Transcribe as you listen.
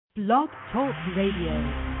Blog Talk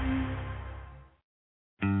Radio.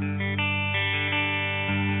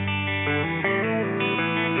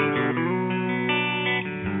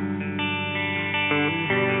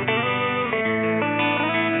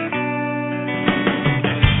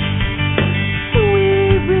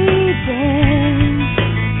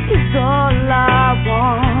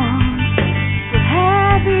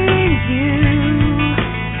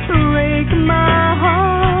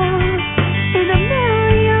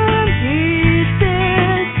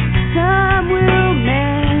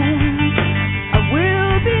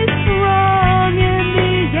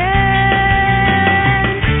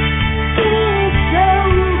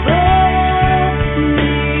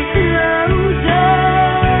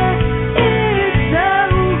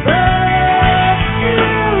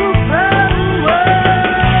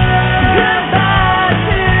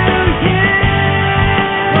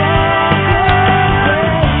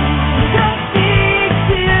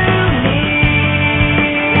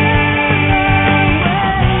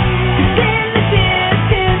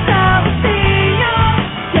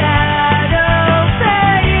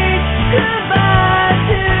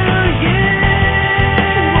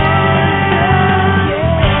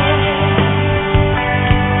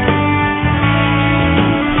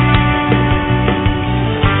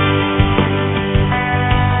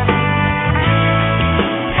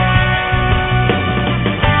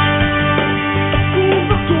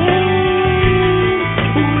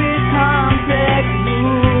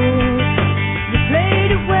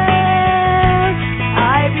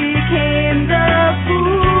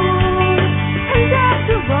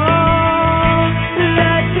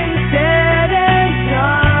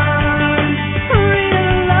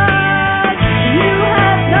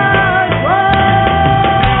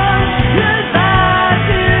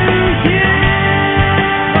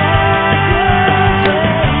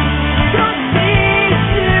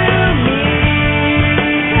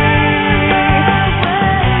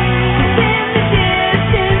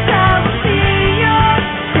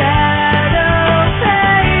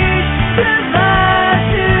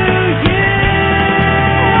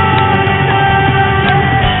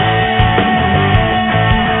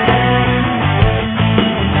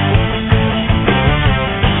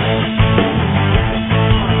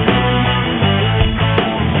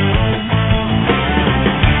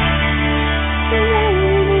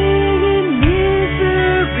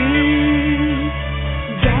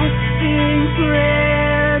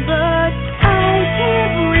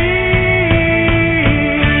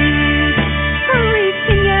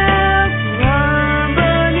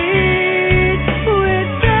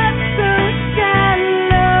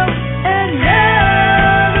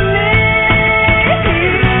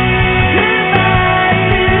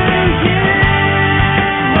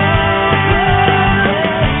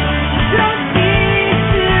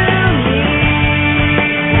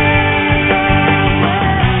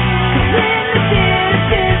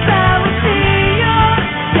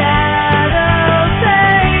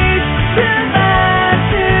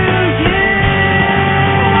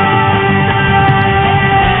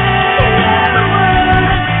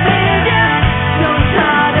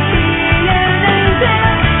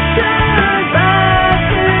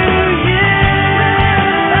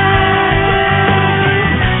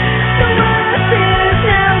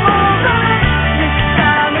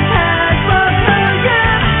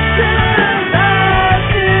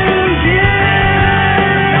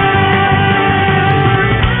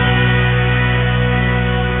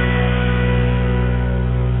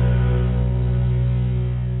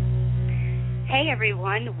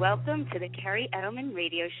 Welcome to the Kerri Edelman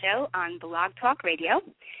radio show on Blog Talk Radio.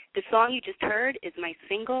 The song you just heard is my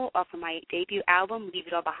single off of my debut album, Leave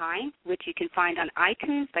It All Behind, which you can find on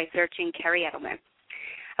iTunes by searching Kerri Edelman.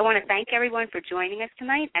 I want to thank everyone for joining us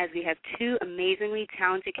tonight as we have two amazingly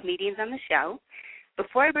talented comedians on the show.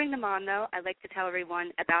 Before I bring them on, though, I'd like to tell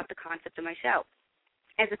everyone about the concept of my show.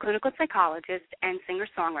 As a clinical psychologist and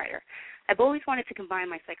singer-songwriter, I've always wanted to combine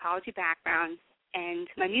my psychology background and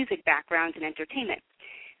my music background in entertainment.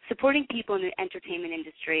 Supporting people in the entertainment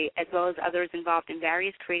industry, as well as others involved in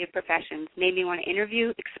various creative professions, made me want to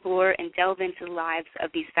interview, explore, and delve into the lives of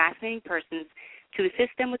these fascinating persons to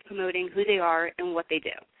assist them with promoting who they are and what they do.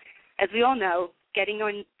 As we all know, getting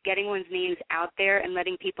one's names out there and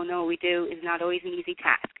letting people know what we do is not always an easy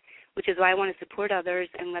task, which is why I want to support others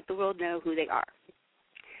and let the world know who they are.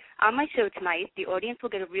 On my show tonight, the audience will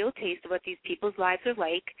get a real taste of what these people's lives are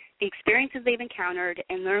like, the experiences they've encountered,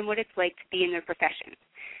 and learn what it's like to be in their profession.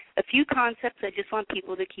 A few concepts I just want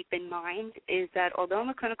people to keep in mind is that although I'm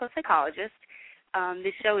a clinical psychologist,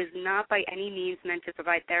 this show is not by any means meant to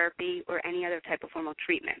provide therapy or any other type of formal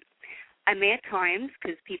treatment. I may at times,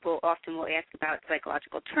 because people often will ask about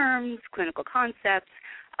psychological terms, clinical concepts,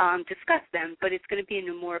 discuss them, but it's going to be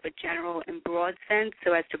in more of a general and broad sense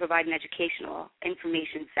so as to provide an educational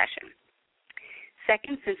information session.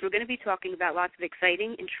 Second, since we're going to be talking about lots of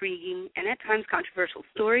exciting, intriguing, and at times controversial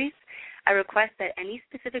stories, I request that any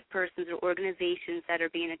specific persons or organizations that are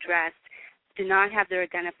being addressed do not have their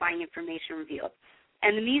identifying information revealed.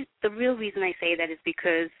 And the real reason I say that is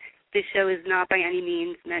because this show is not by any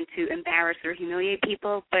means meant to embarrass or humiliate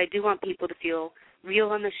people, but I do want people to feel real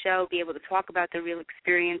on the show, be able to talk about their real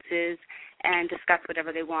experiences, and discuss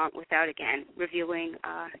whatever they want without, again, revealing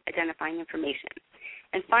identifying information.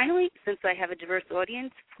 And finally, since I have a diverse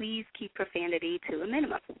audience, please keep profanity to a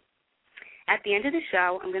minimum. At the end of the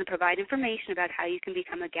show, I'm going to provide information about how you can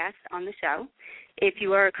become a guest on the show. If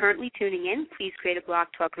you are currently tuning in, please create a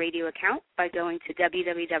Blog Talk Radio account by going to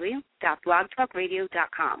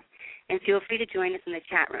www.blogtalkradio.com, and feel free to join us in the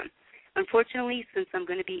chat room. Unfortunately, since I'm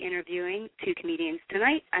going to be interviewing two comedians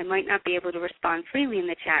tonight, I might not be able to respond freely in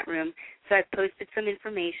the chat room, so I've posted some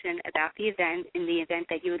information about the event in the event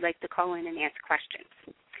that you would like to call in and ask questions.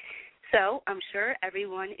 So I'm sure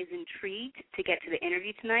everyone is intrigued to get to the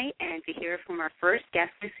interview tonight and to hear from our first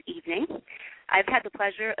guest this evening. I've had the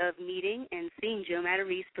pleasure of meeting and seeing Joe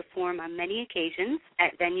Matarese perform on many occasions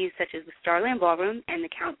at venues such as the Starland Ballroom and the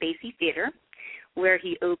Count Basie Theater, where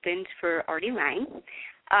he opened for Artie Lang.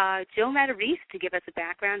 Joe Matarese, to give us a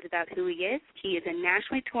background about who he is a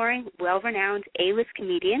nationally touring, well-renowned A-list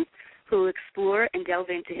comedian who will explore and delve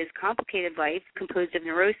into his complicated life composed of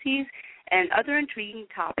neuroses and other intriguing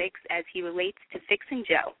topics as he relates to Fixing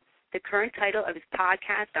Joe, the current title of his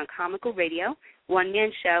podcast on Comical Radio, One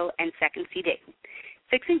Man Show, and Second CD.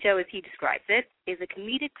 Fixing Joe, as he describes it, is a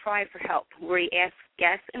comedic cry for help where he asks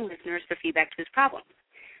guests and listeners for feedback to his problems.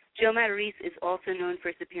 Joe Matarese is also known for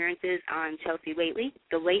his appearances on Chelsea Lately,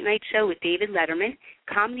 The Late Night Show with David Letterman,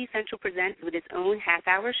 Comedy Central Presents with his own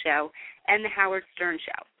half-hour show, and The Howard Stern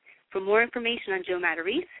Show. For more information on Joe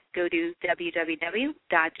Matarese, go to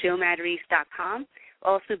www.joematarese.com.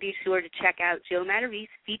 Also be sure to check out Joe Matarese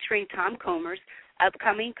featuring Tom Comer's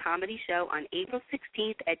upcoming comedy show on April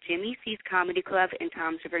 16th at Jimmy C's Comedy Club in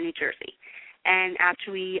Toms River, New Jersey. And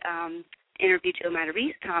after we interview Joe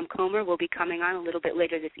Matarese, Tom Comer will be coming on a little bit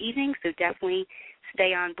later this evening, so definitely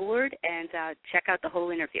stay on board and check out the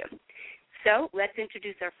whole interview. So let's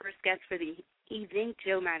introduce our first guest for the evening,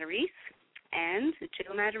 Joe Matarese. And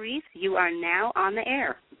Joe Matarese, you are now on the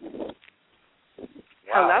air. Wow,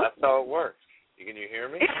 hello? That's how it works. Can you hear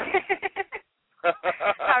me?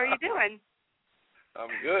 How are you doing? I'm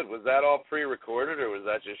good. Was that all pre-recorded or was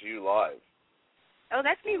that just you live? Oh,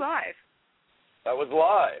 that's me live. That was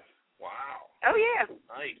live. Wow. Oh, yeah.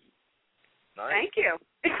 Nice. Thank you.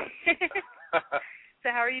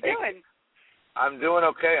 So how are you doing? I'm doing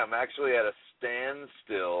okay. I'm actually at a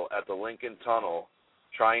standstill at the Lincoln Tunnel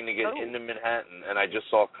trying to get into Manhattan, and I just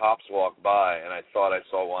saw cops walk by, and I thought I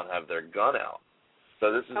saw one have their gun out.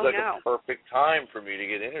 So this is a perfect time for me to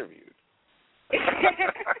get interviewed.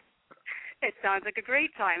 It sounds like a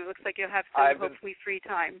great time. It looks like you'll have some hopefully free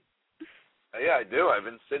time. Yeah, I do. I've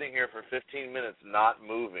been sitting here for 15 minutes not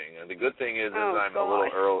moving, and the good thing is I'm a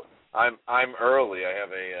little early. I'm early. I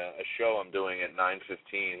have a show I'm doing at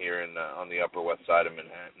 9:15 here on the Upper West Side of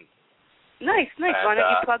Manhattan. Nice. And, why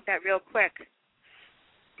don't you plug that real quick?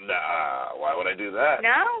 Nah, why would I do that?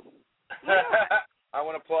 No? I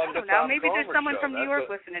want to plug the Tom Now maybe Comer there's someone show. from New York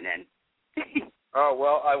listening in. Oh,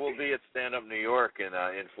 well, I will be at Stand Up New York in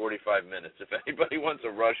 45 minutes. If anybody wants to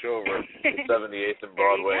rush over 78th and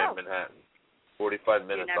Broadway in Manhattan, 45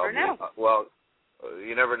 minutes. You never know. Well,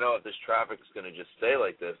 you never know. If this traffic's going to just stay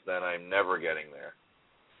like this, then I'm never getting there.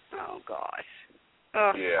 Oh, gosh.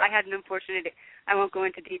 Oh, yeah. I had an unfortunate, I won't go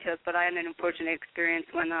into details, but I had an unfortunate experience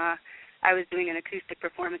when I was doing an acoustic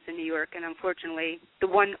performance in New York, and unfortunately, the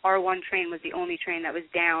R1 train was the only train that was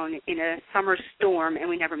down in a summer storm, and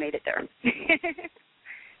we never made it there.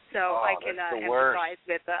 So I can empathize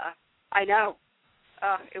with. I know.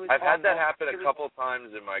 It was. I've awful. had that happen a couple of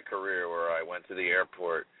times in my career where I went to the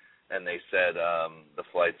airport and they said the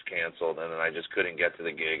flight's canceled, and then I just couldn't get to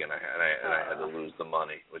the gig, and I had to lose the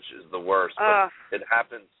money, which is the worst. But it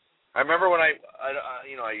happens. I remember when I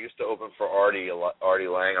used to open for Artie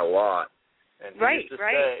Lang a lot, and he used to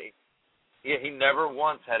say, he never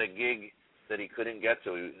once had a gig that he couldn't get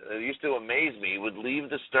to. It used to amaze me. He would leave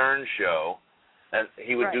the Stern show, and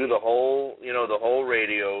he would do the whole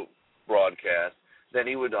radio broadcast. Then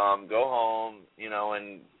he would go home,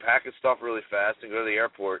 and pack his stuff really fast and go to the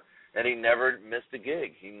airport, and he never missed a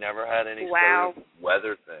gig. He never had any sort of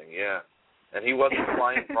weather thing, and he wasn't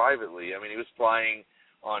flying privately. I mean, he was flying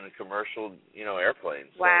on commercial,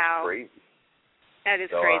 airplanes. Wow. That was crazy. That is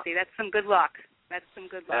crazy. That's some good luck. That's some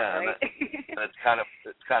good luck, yeah, right? And it's kind of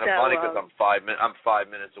funny because I'm 5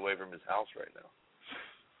 minutes away from his house right now.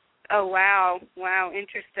 Oh wow,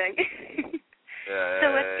 interesting. Yeah, so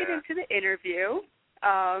let's get into the interview.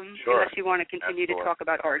 Sure. Unless you want to continue to talk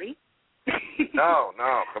about Artie. No,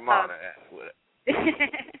 come on. Okay.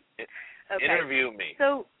 Interview me.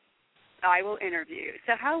 So I will interview you.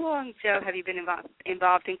 So how long, Joe, have you been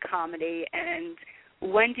involved in comedy, and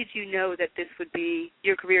when did you know that this would be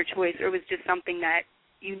your career choice, or was it just something that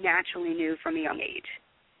you naturally knew from a young age?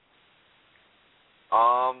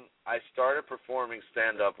 I started performing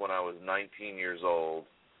stand-up when I was 19 years old.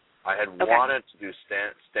 I had wanted to do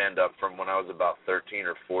stand-up from when I was about 13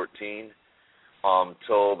 or 14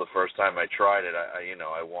 till the first time I tried it.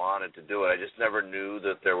 I wanted to do it. I just never knew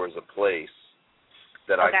that there was a place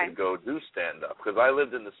that I could go do stand-up, because I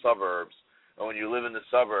lived in the suburbs, and when you live in the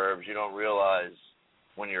suburbs, you don't realize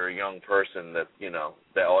when you're a young person that,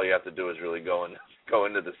 that all you have to do is really go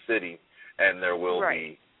into the city, and there will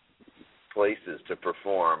be places to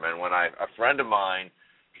perform. And when a friend of mine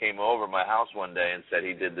came over my house one day and said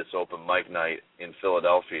he did this open mic night in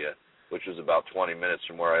Philadelphia, which was about 20 minutes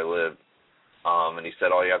from where I lived, and he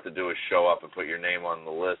said all you have to do is show up and put your name on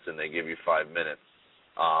the list, and they give you 5 minutes.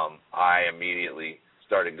 I immediately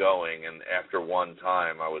started going, and after one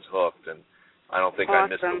time I was hooked, and I don't think I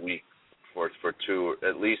missed a week for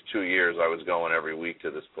at least 2 years. I was going every week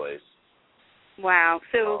to this place. Wow.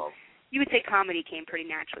 So you would say comedy came pretty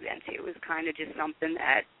naturally then too. It was kind of just something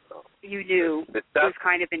that you knew was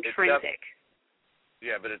kind of intrinsic.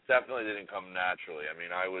 Yeah, but it definitely didn't come naturally. I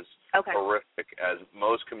mean, I was horrific, as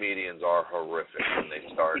most comedians are horrific when they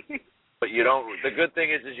start. But the good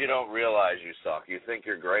thing is you don't realize you suck. You think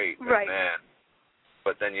you're great, man.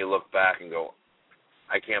 But then you look back and go,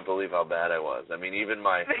 I can't believe how bad I was. I mean, even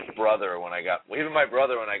my brother when I got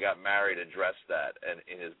married addressed that, and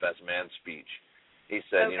in his best man speech, he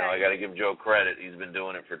said, I got to give Joe credit. He's been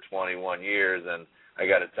doing it for 21 years, and I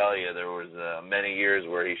got to tell you, there was many years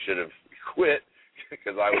where he should have quit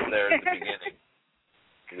because I was there at the beginning.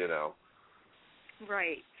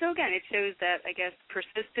 Right. So again, it shows that, I guess,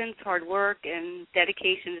 persistence, hard work, and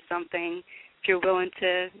dedication to something, if you're willing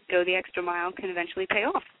to go the extra mile, can eventually pay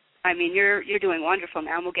off. I mean, you're doing wonderful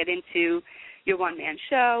now, and we'll get into your one-man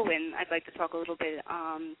show, and I'd like to talk a little bit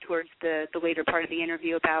towards the later part of the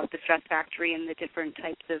interview about the Stress Factory and the different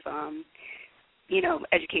types of,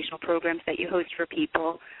 educational programs that you host for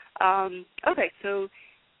people. So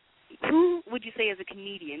who would you say as a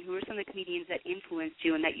comedian, who are some of the comedians that influenced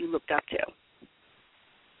you and that you looked up to?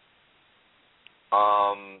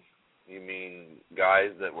 You mean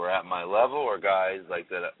guys that were at my level, or guys like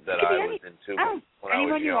that I was into when I was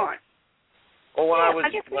young? You want. Well, when I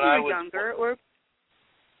was younger, or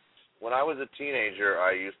when I was a teenager,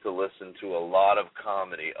 I used to listen to a lot of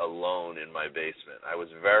comedy alone in my basement. I was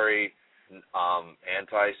very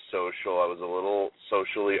antisocial. I was a little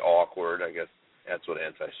socially awkward. I guess that's what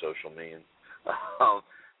antisocial means.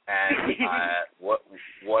 And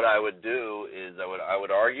what I would do is I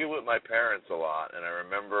would argue with my parents a lot, and I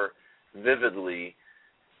remember vividly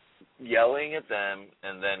yelling at them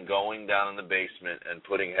and then going down in the basement and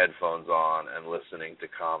putting headphones on and listening to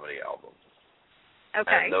comedy albums.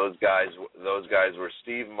 Okay. And those guys were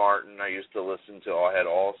Steve Martin. I used to listen to. I had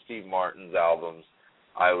all Steve Martin's albums.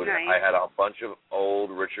 I had a bunch of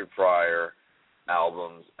old Richard Pryor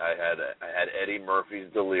albums. I had Eddie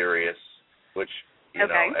Murphy's Delirious, which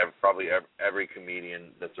probably every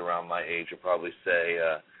comedian that's around my age would probably say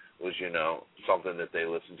was something that they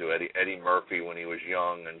listened to. Eddie Murphy, when he was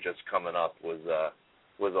young and just coming up, was a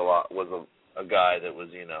guy that was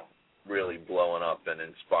really blowing up and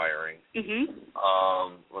inspiring.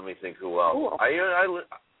 Mm-hmm. Let me think who else. Cool.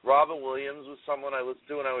 Robin Williams was someone I listened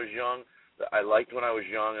to when I was young. I liked when I was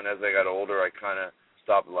young, and as I got older, I kind of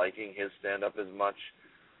stopped liking his stand-up as much.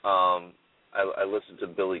 I listened to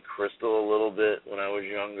Billy Crystal a little bit when I was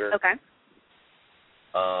younger. Okay.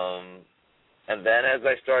 And then as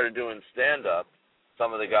I started doing stand-up,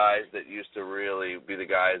 some of the guys that used to really be the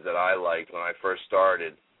guys that I liked when I first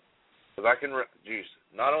started, because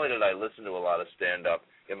not only did I listen to a lot of stand-up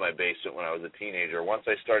in my basement when I was a teenager, once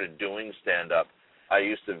I started doing stand-up, I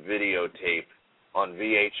used to videotape on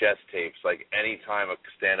VHS tapes, like any time a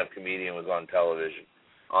stand-up comedian was on television,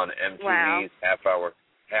 on MTV's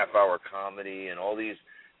half-hour comedy and all these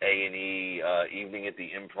A&E, Evening at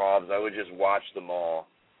the Improvs. I would just watch them all.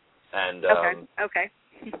 And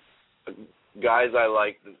guys I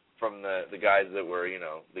liked from the guys that were,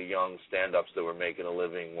 the young stand-ups that were making a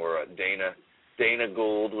living were Dana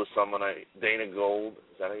Gould was someone Dana Gould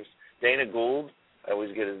I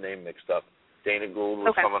always get his name mixed up. Dana Gould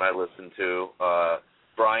was someone I listened to.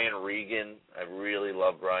 Brian Regan. I really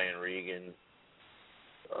love Brian Regan.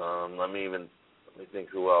 Let me think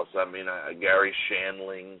who else. I mean, Gary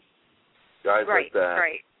Shandling. Guys like that.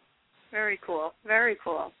 Right. Very cool. Very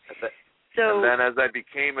cool. And then as I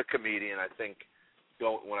became a comedian, I think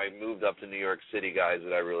when I moved up to New York City, guys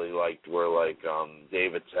that I really liked were like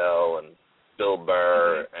Dave Attell and Bill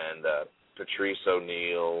Burr and Patrice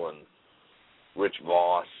O'Neill and Rich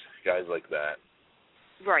Voss, guys like that.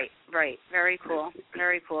 Right. Very cool.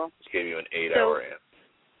 Very cool. Just gave you an 8-hour answer.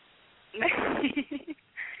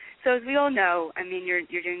 So as we all know, I mean, you're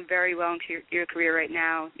doing very well into your career right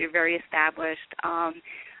now. You're very established. On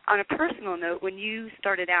a personal note, when you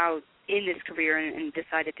started out in this career and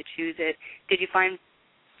decided to choose it, did you find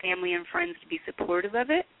family and friends to be supportive of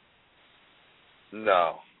it?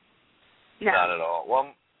 No. Not at all.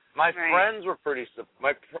 Well, my friends were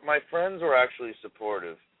my friends were actually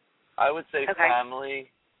supportive. I would say family.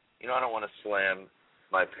 You know, I don't want to slam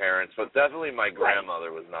my parents, but definitely my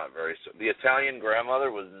grandmother was not very. The Italian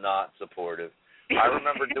grandmother was not supportive. I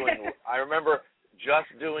remember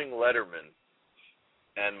just doing Letterman,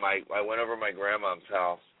 and I went over to my grandmom's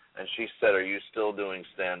house, and she said, "Are you still doing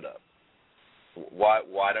stand-up?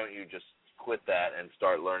 Why don't you just quit that and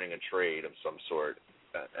start learning a trade of some sort?"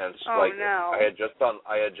 And no. I had just done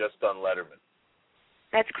Letterman.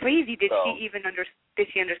 That's crazy. Did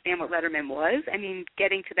she understand what Letterman was? I mean,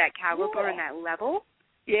 getting to that caliber and that level?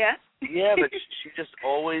 Yeah. Yeah, but she just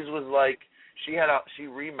always was like, she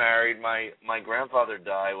remarried. My grandfather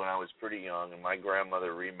died when I was pretty young, and my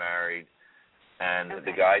grandmother remarried, and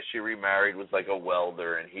the guy she remarried was like a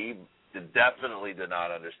welder, and he definitely did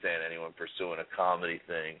not understand anyone pursuing a comedy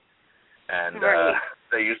thing. And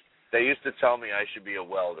they used to tell me I should be a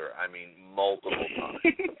welder. I mean, multiple times.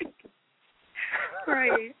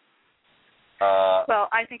 Right. Well,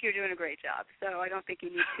 I think you're doing a great job, so I don't think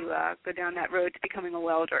you need to go down that road to becoming a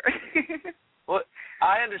welder. Well,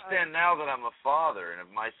 I understand now that I'm a father, and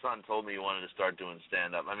if my son told me he wanted to start doing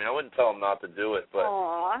stand-up, I mean, I wouldn't tell him not to do it, but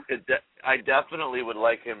I definitely would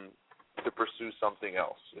like him to pursue something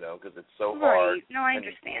else, you know, because it's so hard. Right. No, I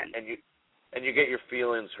understand. And you get your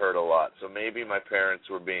feelings hurt a lot, so maybe my parents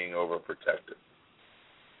were being overprotective.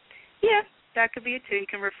 Yeah. That could be it, too. You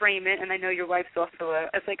can reframe it, and I know your wife's also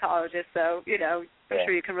a psychologist, so, you know, I'm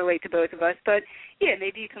sure you can relate to both of us. But, yeah,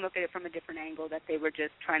 maybe you can look at it from a different angle, that they were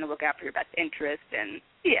just trying to look out for your best interest, and,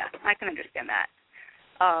 yeah, I can understand that.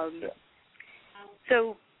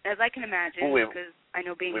 So, as I can imagine, because I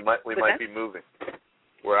know being... We might be moving.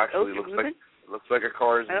 We're actually, looks like a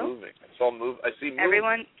car is moving. I see moving.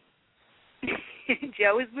 Everyone...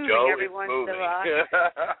 Joe is moving, everyone. Is moving.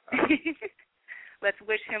 So, let's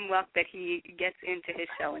wish him luck that he gets into his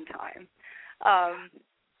show in time.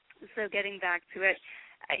 So getting back to it,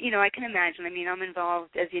 you know, I can imagine. I mean, I'm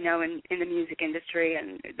involved, as you know, in the music industry,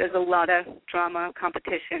 and there's a lot of drama,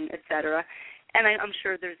 competition, et cetera. And I'm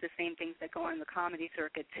sure there's the same things that go on in the comedy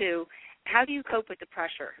circuit, too. How do you cope with the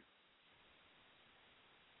pressure?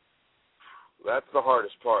 That's the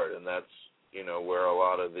hardest part, and that's, you know, where a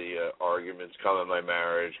lot of the arguments come in my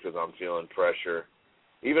marriage, because I'm feeling pressure.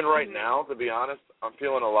 Even right now, to be honest, I'm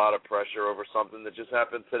feeling a lot of pressure over something that just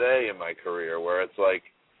happened today in my career, where it's like,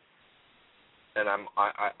 and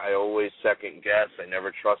I always second guess. I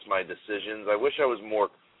never trust my decisions. I wish I was more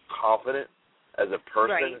confident as a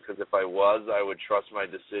person, because if I was, I would trust my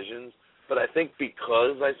decisions. But I think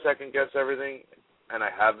because I second guess everything, and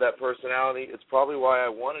I have that personality, it's probably why I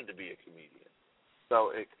wanted to be a comedian.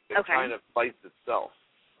 So it kind of fights itself.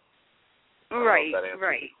 Right. That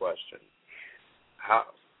answers the question. How?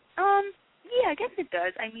 Yeah, I guess it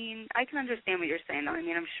does. I mean, I can understand what you're saying, though. I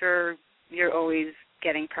mean, I'm sure you're always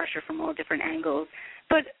getting pressure from all different angles.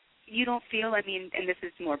 But you don't feel, I mean, and this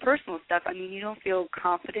is more personal stuff, I mean, you don't feel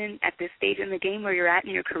confident at this stage in the game where you're at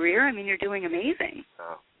in your career? I mean, you're doing amazing.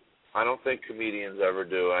 No. I don't think comedians ever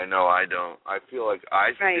do. I know I don't. I feel like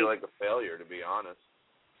a failure, to be honest.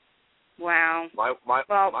 Wow. My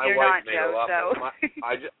well, my you're wife not, made Joe, a lot so. more.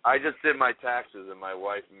 I just did my taxes, and my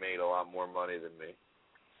wife made a lot more money than me.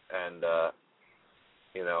 And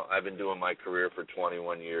you know, I've been doing my career for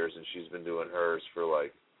 21 years, and she's been doing hers for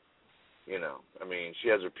like, you know, I mean, she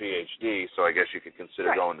has her PhD, so I guess you could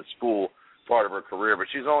consider going to school part of her career. But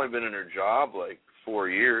she's only been in her job like 4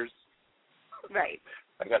 years. Right.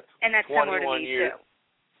 I got and that's 21 similar to me years. Too.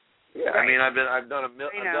 Yeah, right. I mean, I've done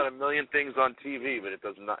a million things on TV, but it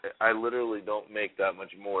does not. I literally don't make that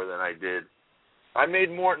much more than I did. I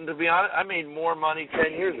made more. To be honest, I made more money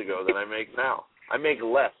 10 years ago than I make now. I make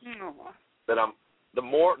less. Oh.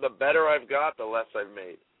 The better I've got, the less I've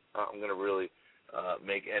made. I'm gonna really.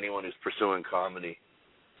 make anyone who's pursuing comedy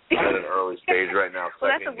at an early stage right now.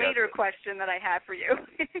 Well, that's a later question that I have for you.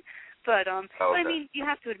 But okay. I mean, you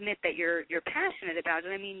have to admit that you're passionate about it.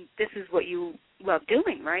 I mean, this is what you love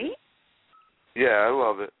doing, right? Yeah, I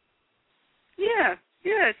love it. Yeah.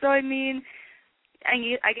 So I mean,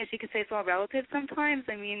 I guess you could say it's all relative sometimes.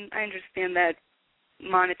 I mean, I understand that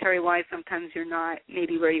monetary-wise, sometimes you're not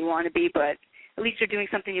maybe where you want to be, but at least you're doing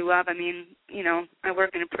something you love. I mean, you know, I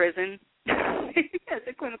work in a prison as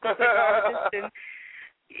a clinical psychologist, and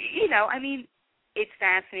you know, I mean, it's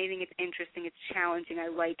fascinating, it's interesting, it's challenging. I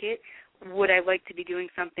like it. Would I like to be doing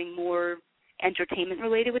something more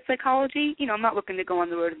entertainment-related with psychology? You know, I'm not looking to go on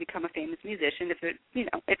the road and become a famous musician.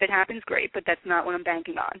 If it happens, great, but that's not what I'm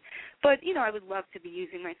banking on. But, you know, I would love to be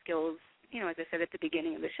using my skills, you know, as I said at the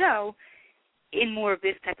beginning of the show, in more of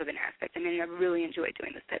this type of an aspect. I mean, I really enjoy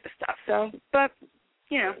doing this type of stuff. So, but,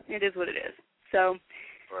 you know, it is what it is. So,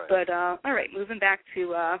 right. But, all right, moving back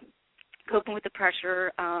to coping with the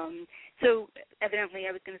pressure. So, evidently,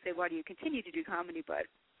 I was going to say, why do you continue to do comedy? But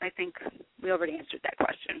I think we already answered that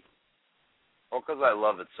question. Well, because I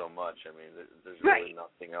love it so much. I mean, there's really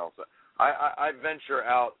nothing else. I venture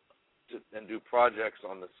out and do projects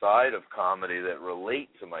on the side of comedy that relate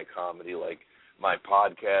to my comedy, like my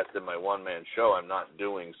podcast and my one-man show. I'm not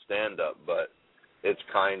doing stand-up, but it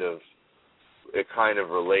kind of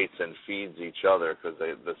relates and feeds each other because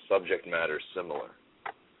the subject matter is similar.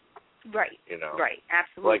 Right. You know. Right.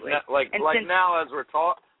 Absolutely. Like now as we're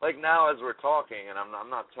talking, and I'm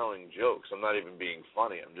not telling jokes. I'm not even being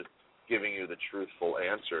funny. I'm just giving you the truthful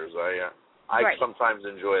answers. I sometimes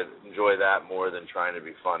enjoy that more than trying to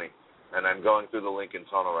be funny. And I'm going through the Lincoln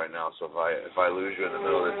Tunnel right now, so if I lose you in the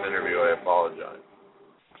middle of this interview, I apologize.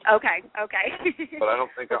 Okay. But I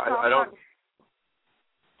don't think I don't.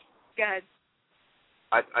 Go ahead.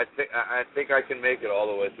 I think I can make it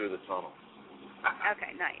all the way through the tunnel.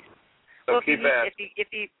 Okay, nice. So well, keep asking.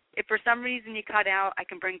 If for some reason you cut out, I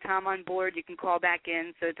can bring Tom on board. You can call back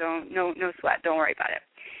in, so no sweat. Don't worry about it.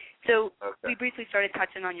 So we briefly started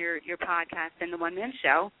touching on your podcast and the one-man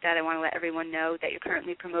show that I want to let everyone know that you're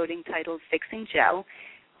currently promoting, titled Fixing Joe.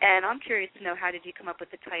 And I'm curious to know, how did you come up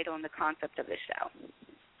with the title and the concept of the show?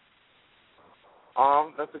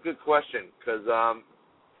 That's a good question because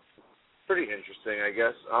pretty interesting, I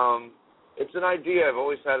guess. It's an idea I've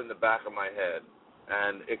always had in the back of my head,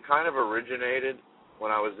 and it kind of originated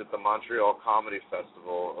when I was at the Montreal Comedy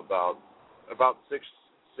Festival about 6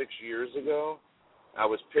 years ago. I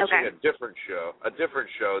was pitching a different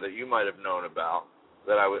show that you might have known about,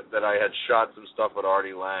 that I had shot some stuff with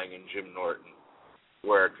Artie Lang and Jim Norton,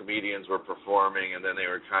 where comedians were performing and then they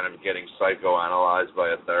were kind of getting psychoanalyzed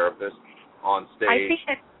by a therapist on stage. I think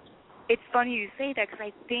it's funny you say that, because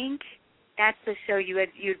I think that's the show you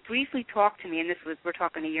had briefly talked to me, and we're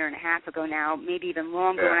talking a year and a half ago now, maybe even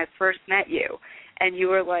longer, when I first met you, and you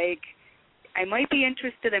were like, I might be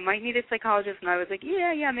interested, I might need a psychologist, and I was like,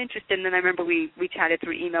 yeah, I'm interested, and then I remember we chatted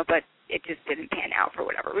through email, but it just didn't pan out for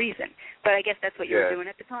whatever reason. But I guess that's what you were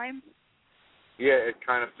doing at the time? Yeah, it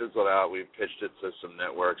kind of fizzled out. We pitched it to some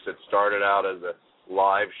networks. It started out as a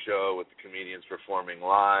live show with the comedians performing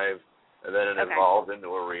live, and then it evolved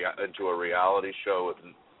into a reality show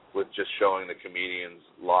with just showing the comedians'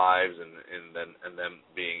 lives and them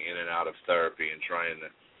being in and out of therapy and trying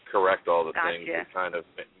to correct all the things that kind of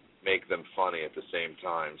make them funny at the same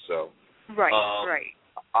time. So right.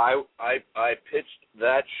 I pitched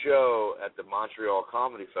that show at the Montreal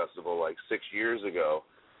Comedy Festival like 6 years ago,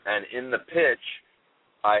 and in the pitch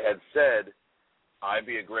I had said I'd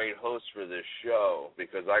be a great host for this show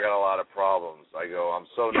because I got a lot of problems. I go, I'm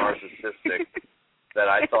so narcissistic that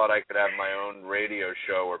I thought I could have my own radio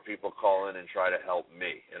show where people call in and try to help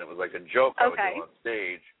me, and it was like a joke I would do on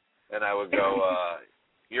stage, and I would go,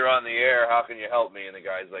 you're on the air, how can you help me? And the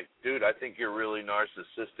guy's like, dude, I think you're really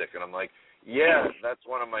narcissistic. And I'm like, yeah, that's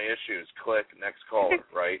one of my issues. Click, next caller,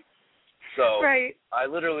 right? So I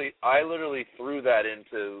literally threw that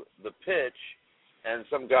into the pitch, and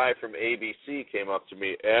some guy from ABC came up to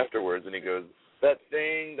me afterwards, and he goes, that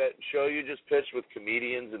show you just pitched with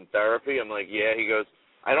comedians in therapy? I'm like, yeah. He goes,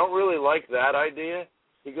 I don't really like that idea.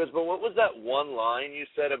 He goes, but what was that one line you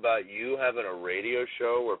said about you having a radio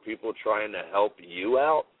show where people trying to help you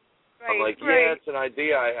out? I'm like, yeah, it's an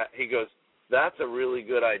idea. He goes, that's a really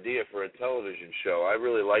good idea for a television show. I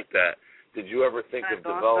really like that. Did you ever think of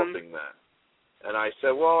developing that? And I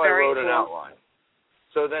said, well, I wrote an outline.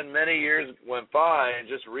 So then many years went by, and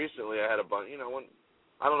just recently I had a bunch,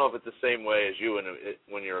 I don't know if it's the same way as you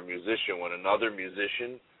when you're a musician. When another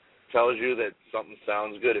musician tells you that something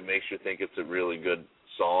sounds good, it makes you think it's a really good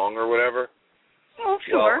song or whatever. Oh,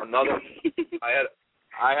 sure. Well,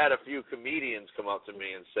 I had a few comedians come up to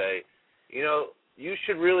me and say, you know, you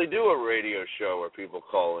should really do a radio show where people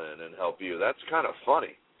call in and help you. That's kind of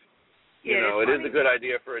funny. You know, it is a good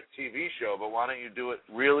idea for a TV show, but why don't you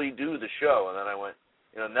really do the show? And then I went,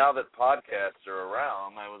 you know, now that podcasts are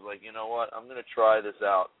around, I was like, you know what, I'm going to try this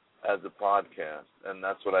out as a podcast. And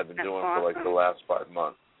that's what I've been doing for like the last 5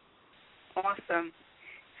 months. Awesome.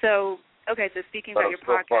 So, okay, so speaking about your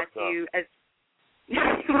podcast,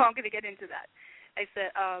 well, I'm going to get into that. I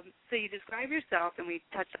said, so you describe yourself, and we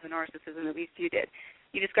touched on the narcissism, at least you did.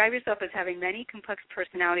 You describe yourself as having many complex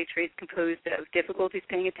personality traits composed of difficulties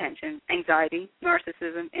paying attention, anxiety,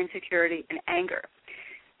 narcissism, insecurity, and anger.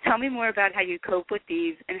 Tell me more about how you cope with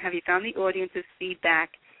these, and have you found the audience's feedback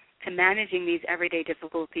to managing these everyday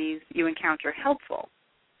difficulties you encounter helpful?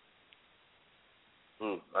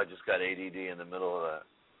 I just got ADD in the middle of that.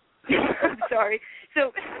 I'm sorry.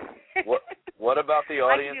 So, what about the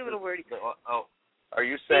audience? I can be a little wordy. Are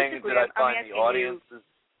you saying that I find the audiences?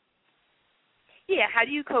 Yeah, how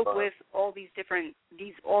do you cope with all these different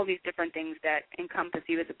things that encompass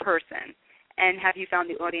you as a person, and have you found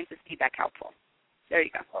the audience's feedback helpful? There you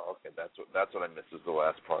go. Oh, okay, that's what I missed is the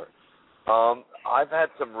last part. I've had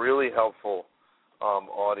some really helpful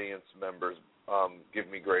audience members give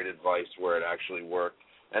me great advice where it actually worked.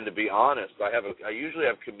 And to be honest, I usually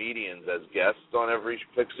have comedians as guests on every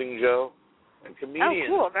Fixing Joe, and comedians.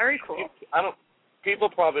 Oh, cool! Very cool. People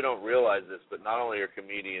probably don't realize this, but not only are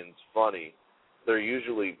comedians funny, they're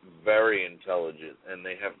usually very intelligent, and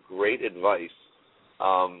they have great advice.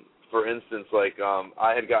 For instance, like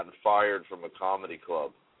I had gotten fired from a comedy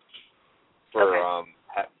club for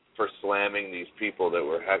slamming these people that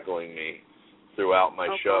were heckling me throughout my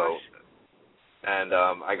show, and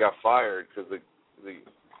I got fired because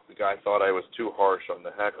the guy thought I was too harsh on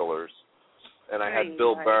the hecklers, and I had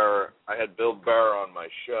Bill Burr on my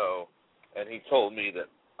show, and he told me that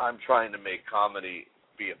I'm trying to make comedy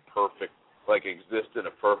be exist in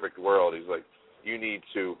a perfect world. He's like, you need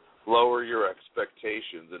to lower your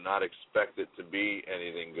expectations and not expect it to be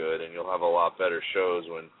anything good, and you'll have a lot better shows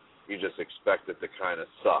when you just expect it to kind of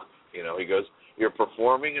suck. You know, he goes, you're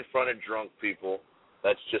performing in front of drunk people.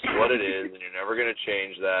 That's just what it is, and you're never going to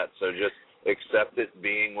change that, so just accept it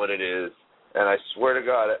being what it is. And I swear to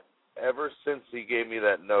God, ever since he gave me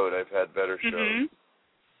that note, I've had better shows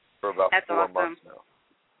for about 4 months now.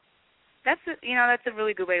 That's a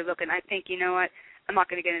really good way to look, and I think, you know what, I'm not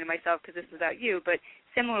going to get into myself because this is about you, but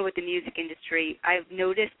similar with the music industry, I've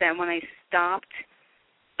noticed that when I stopped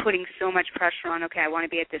putting so much pressure on, okay, I want to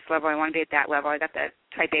be at this level, I want to be at that level, I got that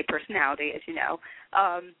type A personality, as you know,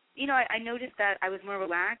 I noticed that I was more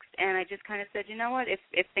relaxed, and I just kind of said, you know what, if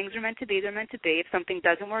things are meant to be, they're meant to be. If something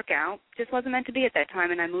doesn't work out, it just wasn't meant to be at that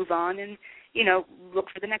time, and I move on and, look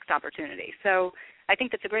for the next opportunity. So I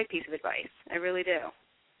think that's a great piece of advice. I really do.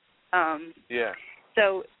 Yeah.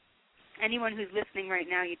 So anyone who's listening right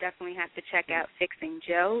now, you definitely have to check out Fixing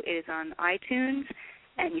Joe. It is on iTunes,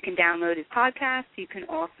 and you can download his podcast. You can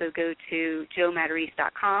also go to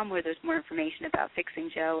joematarese.com where there's more information about Fixing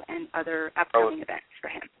Joe and other upcoming events for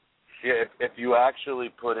him. Yeah, if you actually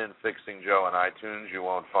put in Fixing Joe on iTunes, you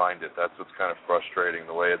won't find it. That's what's kind of frustrating,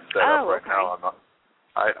 the way it's set up right now.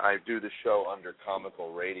 I do the show under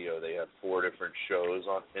Comical Radio. They have 4 different shows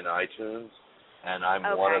in iTunes, and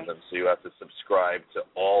I'm one of them, so you have to subscribe to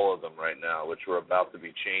all of them right now, which we're about to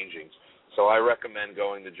be changing. So I recommend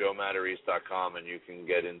going to joematarese.com, and you can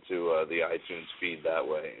get into the iTunes feed that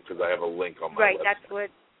way, because I have a link on my website.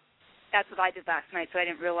 That's what I did last night, so I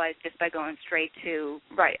didn't realize just by going straight to,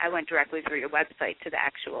 I went directly through your website to the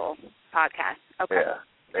actual podcast. Okay.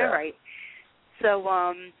 Yeah. All right. So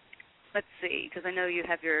let's see, because I know you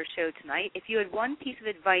have your show tonight. If you had one piece of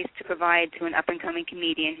advice to provide to an up-and-coming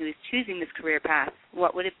comedian who is choosing this career path,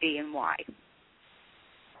 what would it be and why?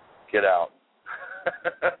 Get out.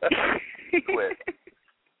 Quit.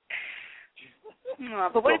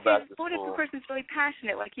 But what if the person's really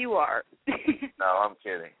passionate like you are? No, I'm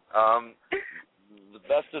kidding. The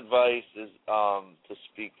best advice is to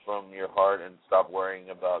speak from your heart and stop worrying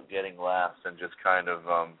about getting laughs and just kind of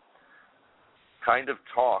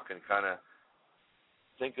talk and kind of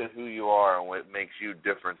think of who you are and what makes you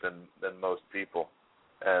different than most people,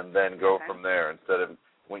 and then go from there. Instead of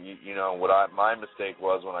when my mistake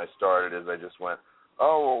was when I started is I just went,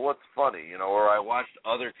 oh, well, what's funny, or I watched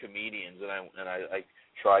other comedians and I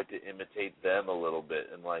tried to imitate them a little bit,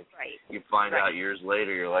 and you find out years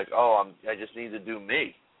later you're like, oh, I just need to do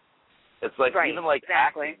me. It's like even like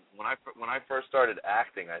acting. When I first started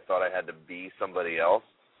acting, I thought I had to be somebody else,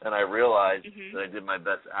 and I realized that I did my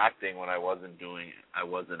best acting when I wasn't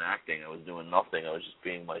acting. I was doing nothing. I was just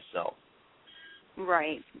being myself.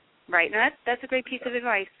 Right. Right. Now that's a great piece of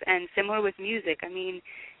advice. And similar with music. I mean,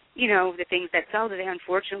 you know, the things that sell today,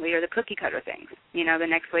 unfortunately, are the cookie cutter things. You know, the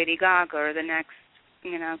next Lady Gaga or the next,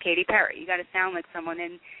 you know, Katy Perry. You got to sound like someone.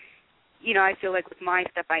 And, you know, I feel like with my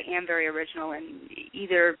stuff, I am very original. And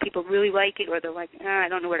either people really like it or they're like, I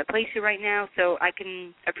don't know where to place you right now. So I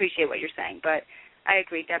can appreciate what you're saying. But I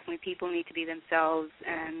agree. Definitely people need to be themselves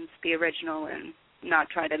and be original and not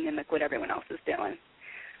try to mimic what everyone else is doing.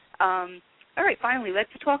 All right, finally, let's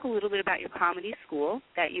talk a little bit about your comedy school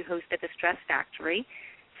that you host at the Stress Factory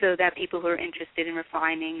so that people who are interested in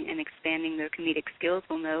refining and expanding their comedic skills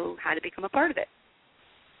will know how to become a part of it.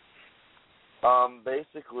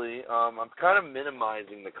 Basically, I'm kind of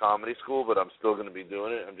minimizing the comedy school, but I'm still going to be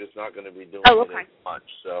doing it. I'm just not going to be doing it as much.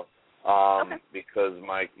 So, because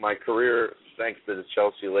my career, thanks to the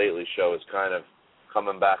Chelsea Lately show, is kind of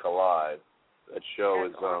coming back alive. That show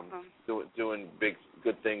is doing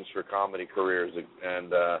good things for comedy careers,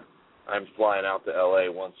 and I'm flying out to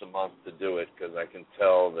L.A. once a month to do it because I can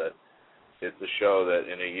tell that it's a show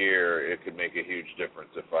that in a year it could make a huge difference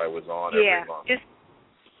if I was on every month. Just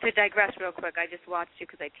to digress real quick, I just watched you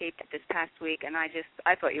because I taped it this past week, and I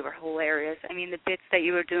thought you were hilarious. I mean, the bits that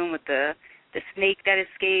you were doing with the snake that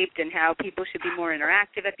escaped and how people should be more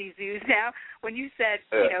interactive at these zoos now. When you said,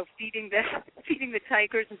 you know, feeding the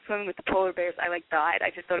tigers and swimming with the polar bears, I died. I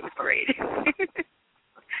just thought it was great. It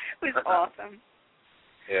was awesome.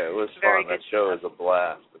 Yeah, it was Very fun. That show is a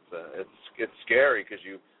blast. It's scary because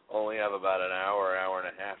you only have about an hour and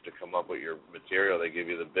a half to come up with your material. They give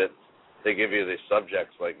you the bits. They give you the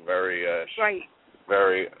subjects very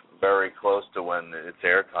very close to when it's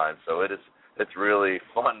airtime. So it's really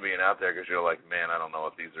fun being out there because you're like, man, I don't know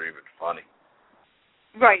if these are even funny.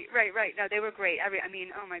 Right. No, they were great. I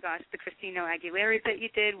mean, oh my gosh, the Christina Aguilera that you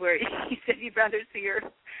did, where you said you'd pay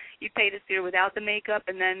to see her without the makeup,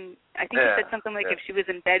 and then I think you said something like if she was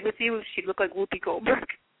in bed with you, she'd look like Whoopi Goldberg.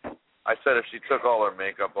 I said if she took all her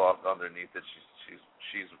makeup off underneath it,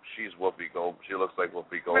 she's Whoopi Goldberg. She looks like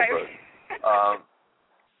Whoopi Goldberg. Right.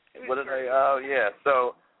 What did I? Oh yeah.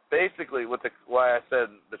 So basically, why I said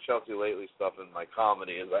the Chelsea Lately stuff in my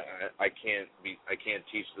comedy is I can't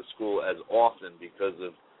teach the school as often because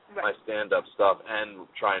of my stand-up stuff and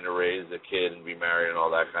trying to raise a kid and be married and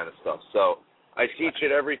all that kind of stuff. So I teach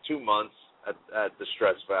it every 2 months at the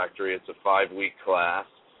Stress Factory. It's a 5-week class,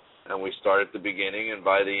 and we start at the beginning, and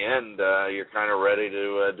by the end, you're kind of ready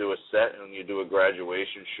to do a set, and you do a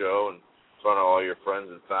graduation show and in front of all your friends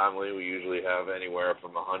and family. We usually have anywhere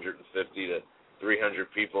from 150 to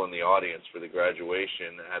 300 people in the audience for the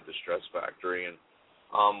graduation at the Stress Factory, and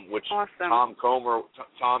which awesome. Tom Comer,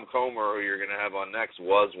 who you're going to have on next,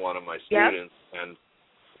 was one of my students. And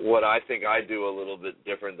what I think I do a little bit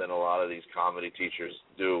different than a lot of these comedy teachers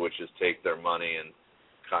do, which is take their money and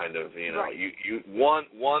kind of, you know,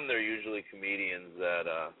 they're usually comedians that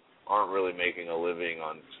aren't really making a living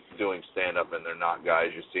on doing stand-up, and they're not guys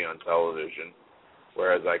you see on television,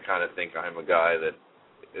 whereas I kind of think I'm a guy that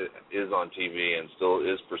is on TV and still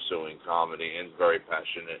is pursuing comedy and is very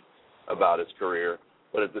passionate about his career.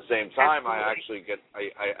 But at the same time, I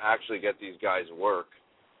actually get these guys work,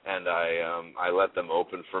 and I let them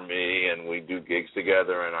open for me, and we do gigs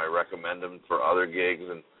together, and I recommend them for other gigs,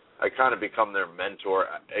 and I kind of become their mentor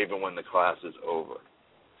even when the class is over.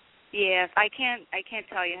 Yes, I can't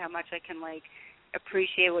tell you how much I can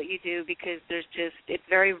appreciate what you do, because it's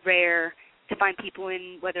very rare to find people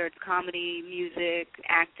in, whether it's comedy, music,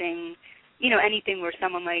 acting, anything where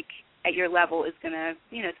someone at your level is going to,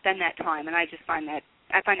 spend that time. And I find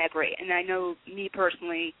that great. And I know me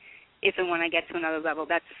personally, if and when I get to another level,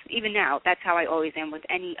 that's how I always am with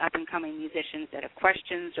any up-and-coming musicians that have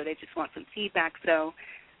questions or they just want some feedback. So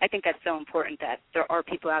I think that's so important that there are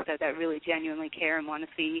people out there that really genuinely care and want to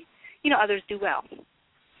see, others do well.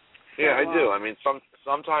 Yeah, I do. I mean,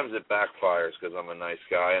 sometimes it backfires because I'm a nice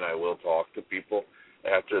guy and I will talk to people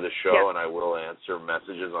after the show and I will answer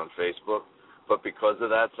messages on Facebook. But because of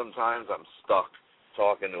that, sometimes I'm stuck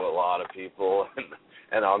talking to a lot of people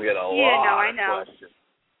and I'll get a lot of questions.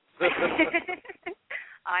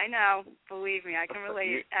 I know. Believe me, I can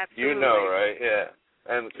relate. Absolutely. You know, right? Yeah.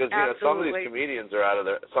 And because some of these comedians are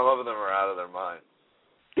some of them are out of their minds.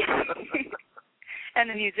 And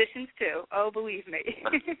the musicians too. Oh, believe me.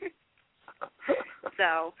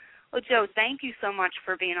 So, well, Joe, thank you so much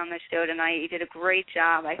for being on the show tonight. You did a great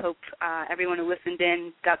job. I hope everyone who listened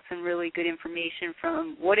in got some really good information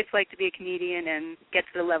from what it's like to be a comedian and get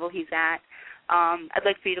to the level he's at. I'd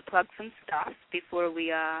like for you to plug some stuff before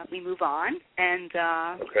we move on, and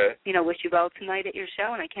wish you well tonight at your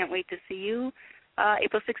show. And I can't wait to see you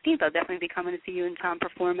April 16th. I'll definitely be coming to see you and Tom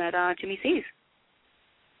perform at Jimmy C's.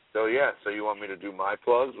 So you want me to do my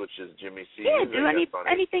plugs, which is Jimmy C's? Yeah, do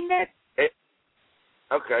anything that...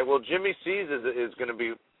 Okay, well, Jimmy C's is going to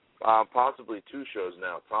be possibly 2 shows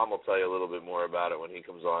now. Tom will tell you a little bit more about it when he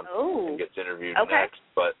comes on and gets interviewed next.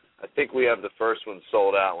 But I think we have the first one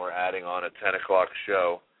sold out. We're adding on a 10 o'clock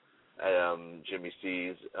show at Jimmy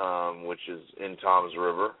C's, which is in Tom's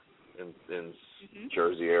River in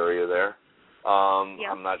Jersey area there.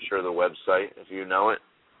 I'm not sure the website. If you know it,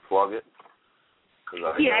 plug it. I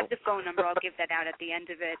have the phone number. I'll give that out at the end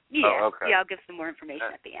of it. Yeah, I'll give some more information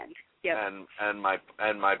at the end. Yep. And my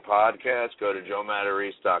podcast. Go to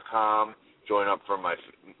joematarese.com. Join my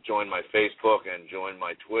Facebook and join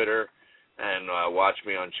my Twitter, and watch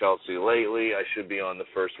me on Chelsea Lately. I should be on the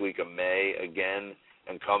first week of May again,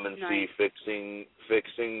 and come and see Fixing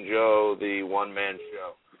Joe, the one-man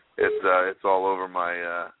show. It's all over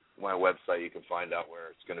my website. You can find out where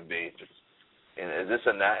it's going to be. Is this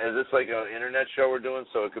like an internet show we're doing?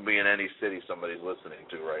 So it could be in any city somebody's listening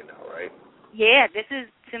to right now, right? Yeah, this is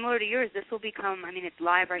similar to yours. This will become, it's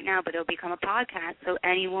live right now, but it'll become a podcast, so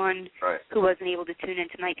anyone who wasn't able to tune in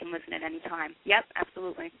tonight can listen at any time. Yep,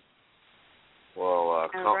 absolutely. Well,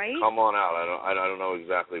 come on out. I don't know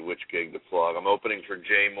exactly which gig to plug. I'm opening for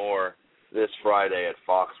Jay Moore this Friday at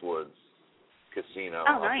Foxwoods Casino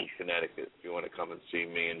in Connecticut, if you want to come and see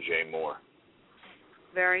me and Jay Moore.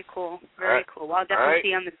 Very cool. Very cool. Well, I'll definitely see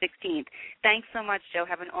you on the 16th. Thanks so much, Joe.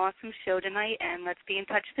 Have an awesome show tonight, and let's be in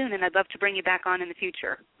touch soon. And I'd love to bring you back on in the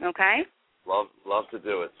future. Okay? Love to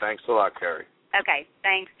do it. Thanks a lot, Kerri. Okay.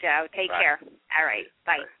 Thanks, Joe. Take care. All right.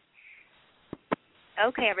 Bye.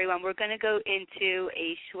 Okay, everyone. We're going to go into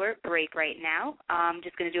a short break right now. I'm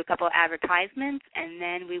just going to do a couple of advertisements, and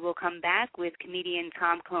then we will come back with comedian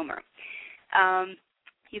Tom Comer.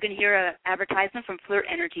 You can hear an advertisement from Flirt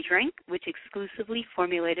Energy Drink, which exclusively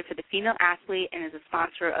formulated for the female athlete and is a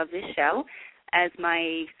sponsor of this show, as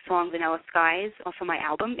my song Vanilla Skies from my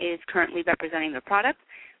album is currently representing the product.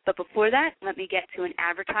 But before that, let me get to an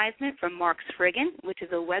advertisement from Mark's Friggin', which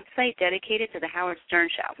is a website dedicated to the Howard Stern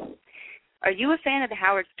Show. Are you a fan of the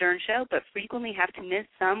Howard Stern Show but frequently have to miss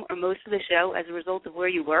some or most of the show as a result of where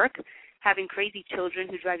you work, having crazy children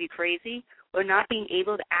who drive you crazy, or not being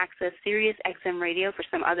able to access Sirius XM radio for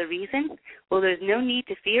some other reason? Well, there's no need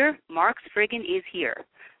to fear. Mark's Friggin' is here.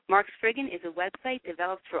 Mark's Friggin' is a website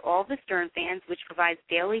developed for all the Stern fans, which provides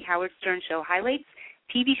daily Howard Stern Show highlights,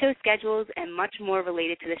 TV show schedules, and much more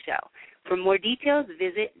related to the show. For more details,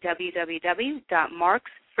 visit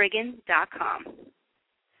www.marksfriggin.com.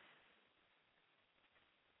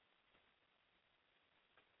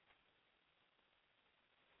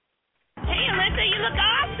 Hey, Alyssa, you look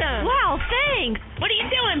awesome. Wow, thanks. What are you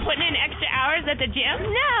doing, putting in extra hours at the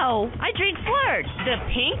gym? No, I drink Flirt. The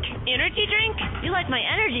pink energy drink? You like my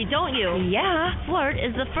energy, don't you? Yeah. Flirt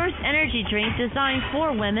is the first energy drink designed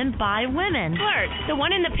for women by women. Flirt, the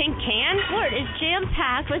one in the pink can? Flirt is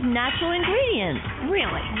jam-packed with natural ingredients.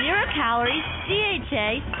 Really? 0 calories,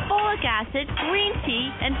 DHA, folic acid, green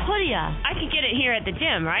tea, and pudia. I could get it here at the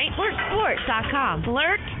gym, right? FlirtSport.com.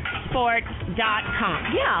 FlirtSport.com.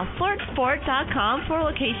 Yeah, FlirtSport.com for a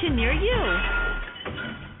location near you.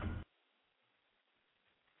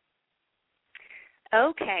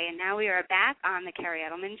 Okay, and now we are back on the Kerri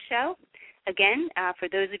Edelman Show. Again, for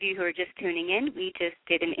those of you who are just tuning in, we just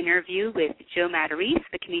did an interview with Joe Matarese,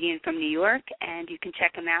 the comedian from New York, and you can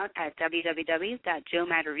check him out at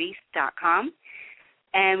www.joematarese.com.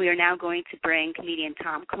 And we are now going to bring comedian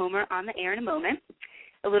Tom Comer on the air in a moment.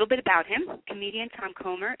 A little bit about him. Comedian Tom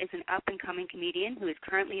Comer is an up-and-coming comedian who is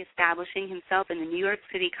currently establishing himself in the New York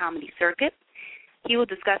City comedy circuit. He will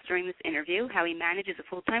discuss during this interview how he manages a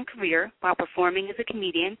full-time career while performing as a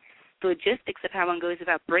comedian, the logistics of how one goes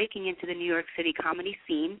about breaking into the New York City comedy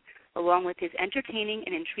scene, along with his entertaining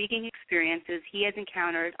and intriguing experiences he has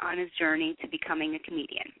encountered on his journey to becoming a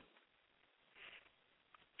comedian.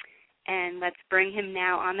 And let's bring him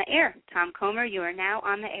now on the air. Tom Comer, you are now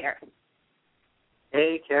on the air.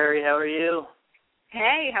 Hey, Kerri, how are you?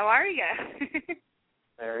 Hey, how are you?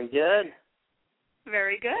 Very good.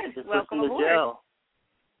 Very good. Just welcome aboard. Joe.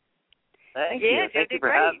 Thank you. Thank you for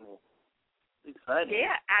having me. It's exciting.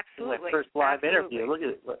 Yeah, absolutely. It's my first live interview. Look at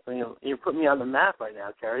it. You're putting me on the map right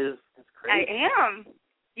now, Kerri. It's crazy. I am.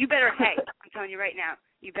 You better, hey, I'm telling you right now,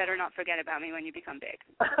 you better not forget about me when you become big.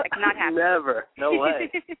 That cannot happen. Never. No way.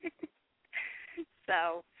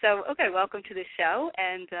 So okay, welcome to the show.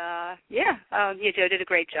 And, Joe did a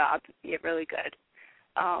great job. Yeah, really good.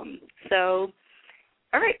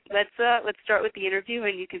 All right, let's start with the interview,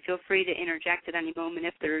 and you can feel free to interject at any moment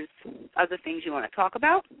if there's other things you want to talk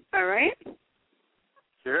about. All right?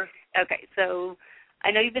 Sure. Okay, so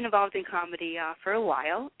I know you've been involved in comedy for a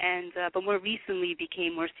while, and but more recently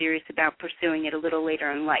became more serious about pursuing it a little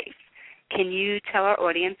later in life. Can you tell our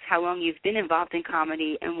audience how long you've been involved in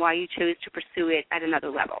comedy and why you chose to pursue it at another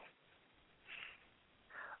level?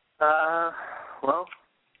 Well,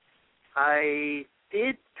 I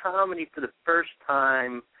did comedy for the first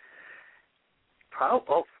time,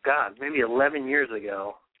 maybe 11 years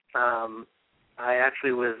ago. I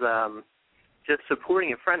actually was just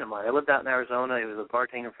supporting a friend of mine. I lived out in Arizona. He was a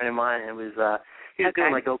bartender friend of mine, and he was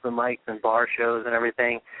doing like open mics and bar shows and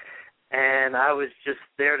everything. And I was just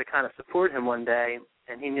there to kind of support him one day,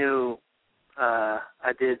 and he knew I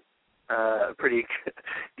did a pretty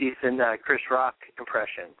decent Chris Rock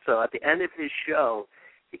impression. So at the end of his show,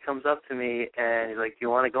 he comes up to me and he's like, "Do you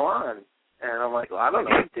want to go on?" And I'm like, "Well, I don't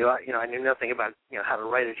know what to do. I knew nothing about how to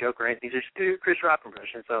write a joke or anything. Just do your Chris Rock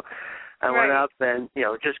impression." So I went up and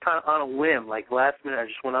just kind of on a whim, like last minute, I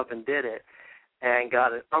just went up and did it. And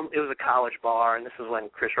got it. It was a college bar, and this is when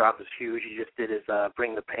Chris Rock was huge. He just did his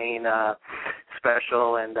Bring the Pain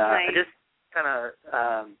special, and I just kind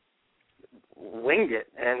of winged it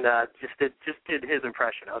and just did his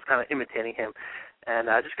impression. I was kind of imitating him, and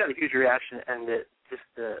I just got a huge reaction, and just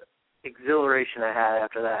the exhilaration I had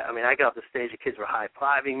after that. I mean, I got off the stage, the kids were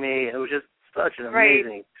high-fiving me, and it was just such an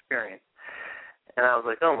amazing experience. And I was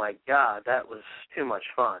like, oh, my God, that was too much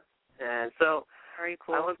fun. And so very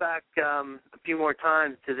cool. I went back a few more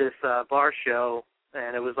times to this bar show,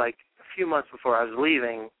 and it was like a few months before I was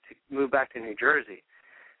leaving to move back to New Jersey.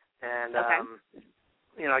 And,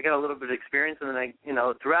 I got a little bit of experience, and then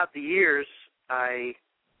throughout the years, I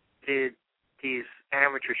did these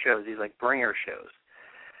amateur shows, these like bringer shows.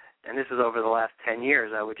 And this is over the last 10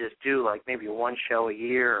 years. I would just do like maybe one show a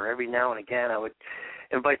year, or every now and again I would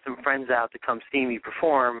invite some friends out to come see me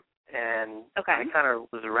perform. And I kind of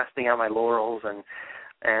was resting on my laurels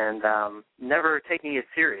and never taking it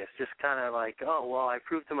serious, just kind of like, oh, well, I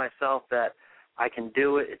proved to myself that I can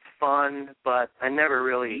do it. It's fun, but I never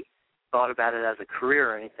really thought about it as a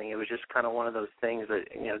career or anything. It was just kind of one of those things that,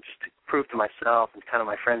 just to prove to myself and kind of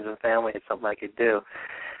my friends and family it's something I could do.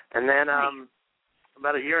 And then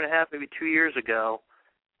about a year and a half, maybe 2 years ago,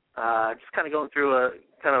 just kind of going through a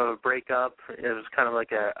kind of a breakup. It was kind of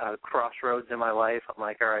like a crossroads in my life. I'm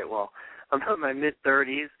like, all right, well, I'm in my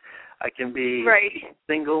mid-30s. I can be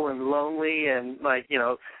single and lonely and, like,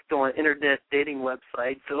 go on internet dating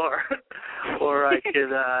websites, or I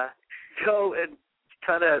could go and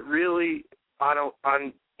kind of really on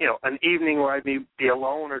an evening where I'd be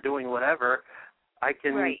alone or doing whatever, I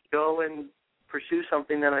can go and pursue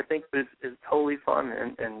something that I think is totally fun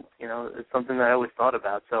and it's something that I always thought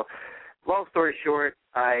about. So long story short,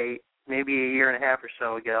 maybe a year and a half or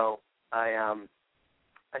so ago,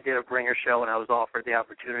 I did a bringer show, and I was offered the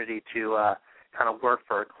opportunity to kind of work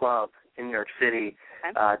for a club in New York City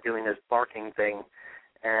doing this barking thing.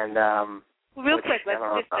 And real quick, let's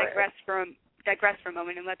just digress for a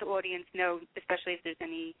moment and let the audience know, especially if there's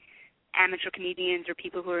any amateur comedians or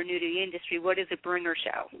people who are new to the industry, what is a bringer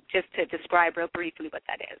show? Just to describe real briefly what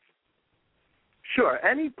that is. Sure.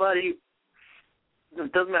 Anybody,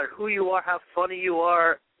 it doesn't matter who you are, how funny you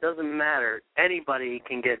are, doesn't matter. Anybody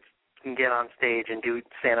can get on stage and do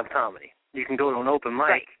stand-up comedy. You can go to an open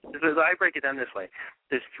mic. I break it down this way.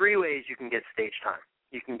 There's 3 ways you can get stage time.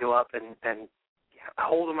 You can go up and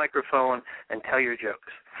hold a microphone and tell your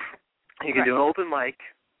jokes. You can do an open mic,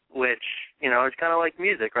 which, it's kind of like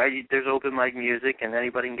music, right? There's open mic music, and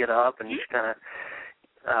anybody can get up and just kind of,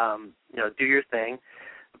 do your thing.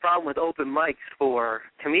 The problem with open mics for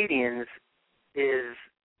comedians is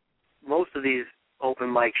most of these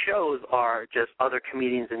open mic shows are just other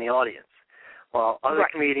comedians in the audience. While other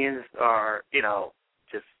comedians are,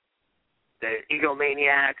 just they're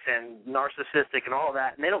egomaniacs and narcissistic and all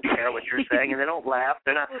that, and they don't care what you're saying, and they don't laugh.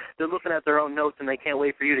 They're looking at their own notes, and they can't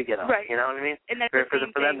wait for you to get up. You know what I mean? And that's the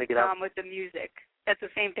same thing with the music. That's the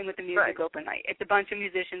same thing with the music open night. It's a bunch of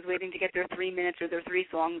musicians waiting to get their 3 minutes or their 3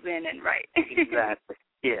 songs in, and Exactly.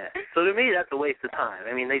 Yeah. So to me, that's a waste of time.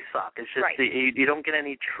 I mean, they suck. It's just you don't get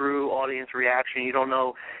any true audience reaction. You don't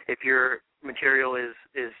know if your material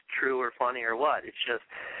is true or funny or what. It's just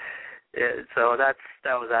so that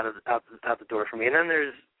was out the door for me. And then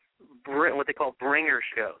there's what they call bringer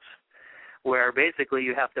shows, where basically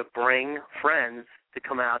you have to bring friends to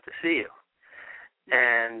come out to see you.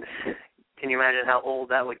 And can you imagine how old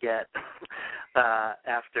that would get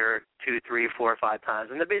after 2, 3, 4, 5 times?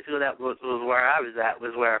 And then basically that was where I was at,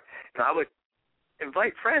 was where I would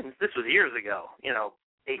invite friends. This was years ago,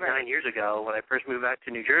 8, 9 years ago when I first moved back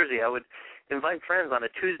to New Jersey. I would invite friends on a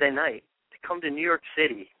Tuesday night to come to New York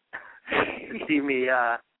City to see me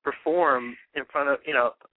perform in front of,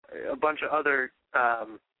 a bunch of other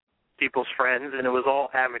people's friends, and it was all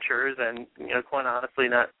amateurs, and quite honestly,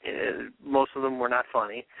 not most of them were not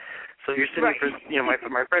funny. So you're sitting for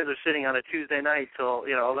my friends are sitting on a Tuesday night till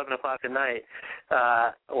 11 o'clock at night,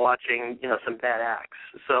 watching some bad acts.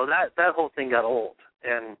 So that whole thing got old,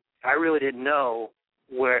 and I really didn't know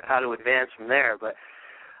how to advance from there. But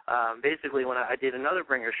basically, when I did another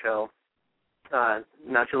bringer show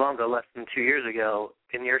not too long ago, less than 2 years ago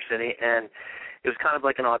in New York City, and it was kind of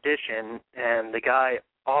like an audition, and the guy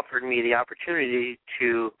offered me the opportunity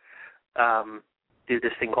to do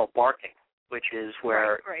this thing called barking, which is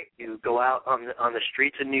where you go out on the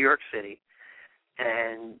streets in New York City,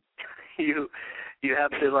 and you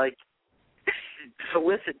have to like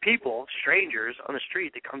solicit people, strangers on the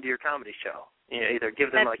street, to come to your comedy show. Either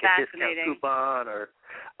give them like a discount coupon or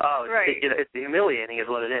it's humiliating is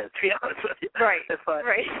what it is, to be honest with you. Right.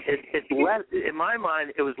 It's less, in my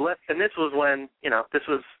mind, it was less, and this was when, this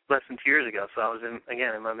was less than 2 years ago, so I was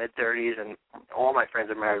in my mid-30s, and all my friends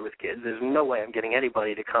are married with kids. There's no way I'm getting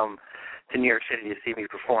anybody to come to New York City to see me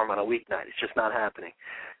perform on a weeknight. It's just not happening.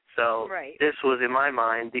 So this was, in my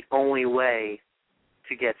mind, the only way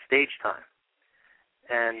to get stage time.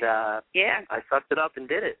 And I sucked it up and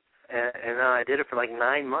did it. And I did it for like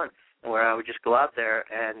 9 months, where I would just go out there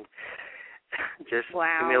and just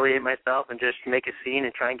humiliate myself and just make a scene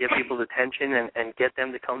and try and get people's attention and get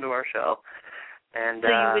them to come to our show. And so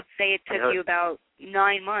you would say it took you about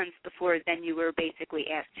 9 months before then you were basically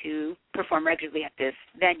asked to perform regularly at this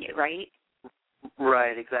venue, right?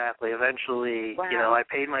 Right, exactly. Eventually, I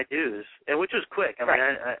paid my dues, and which was quick. I mean,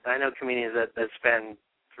 I know comedians that spend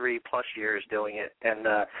 3+ years doing it, and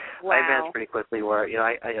I advanced pretty quickly. Where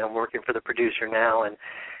I'm working for the producer now, and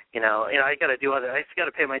I got to do other. I got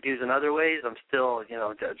to pay my dues in other ways. I'm still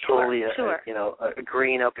totally a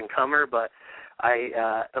green up and comer, but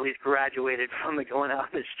I at least graduated from the going out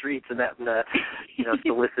in the streets and having to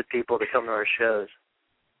solicit people to come to our shows.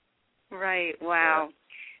 Right. Wow.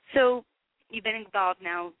 Yeah. So you've been involved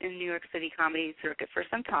now in New York City comedy circuit for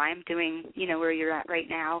some time, doing, where you're at right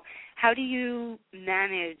now. How do you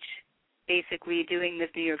manage basically doing this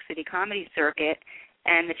New York City comedy circuit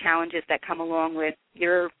and the challenges that come along with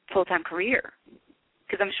your full-time career?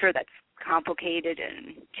 Because I'm sure that's complicated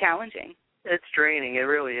and challenging. It's draining. It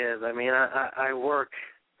really is. I mean, I work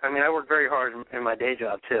very hard in my day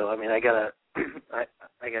job too. I mean, I got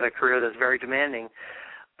a career that's very demanding,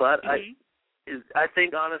 but I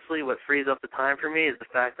think, honestly, what frees up the time for me is the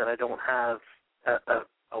fact that I don't have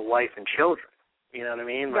a wife and children. You know what I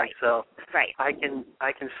mean? Right. So I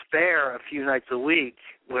can spare a few nights a week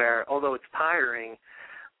where, although it's tiring,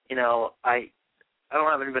 I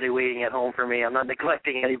don't have anybody waiting at home for me. I'm not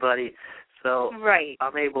neglecting anybody. So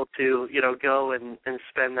I'm able to, go and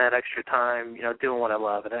spend that extra time, doing what I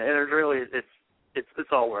love. And it really, it's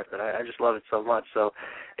all worth it. I just love it so much. So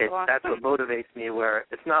that's what motivates me, where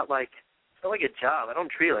it's not like a job. I don't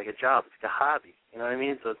treat it like a job. It's like a hobby. You know what I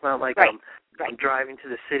mean? So it's not like I'm driving to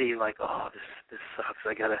the city like, oh, this sucks.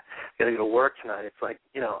 I gotta go to work tonight. It's like,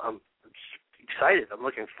 I'm excited. I'm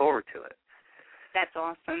looking forward to it. That's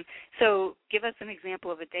awesome. So give us an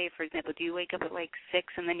example of a day. For example, do you wake up at like 6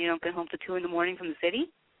 and then you don't get home till 2 in the morning from the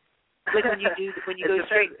city? Like when you go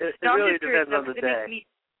straight. It really depends on the day.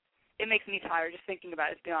 It makes me tired just thinking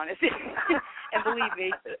about it, to be honest. And believe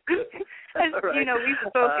me, we've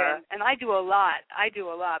spoken, and I do a lot,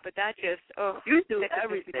 but that just, you do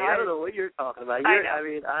everything. I don't know what you're talking about. I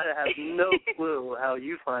mean, I have no clue how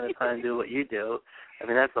you find the time to do what you do. I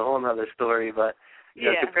mean, that's a whole other story, but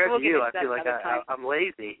compared to you, I feel like I'm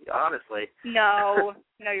lazy, honestly. No,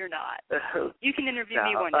 you're not. You can interview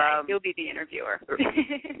me one day. You'll be the interviewer.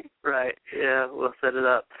 Right, yeah, we'll set it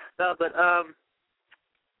up. No, but,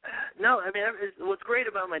 no, I mean, what's great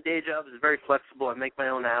about my day job is it's very flexible. I make my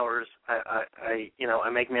own hours. I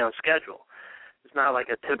make my own schedule. It's not like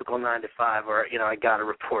a typical 9 to 5 where I got to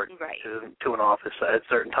report to an office at a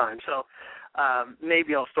certain time. So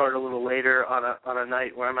maybe I'll start a little later on a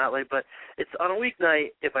night where I'm out late. But it's on a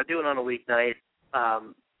weeknight. If I do it on a weeknight,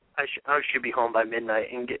 I should be home by midnight.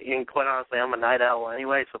 And quite honestly, I'm a night owl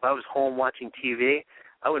anyway. So if I was home watching TV,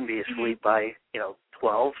 I wouldn't be asleep by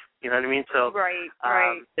 12. You know what I mean? So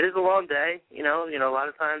it is a long day. A lot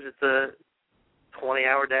of times it's a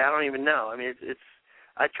 20-hour day. I don't even know. I mean, it's.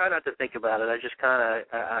 I try not to think about it. I just kind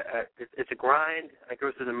of. It's a grind. I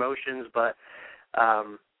go through the motions, but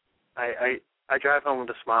I drive home with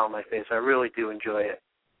a smile on my face. I really do enjoy it.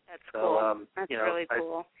 That's cool. That's really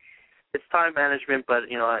cool. It's time management, but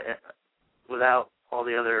without all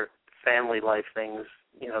the other family life things,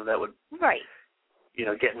 that would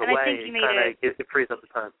get in the way. It frees up the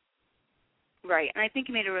time. Right, and I think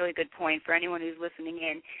you made a really good point for anyone who's listening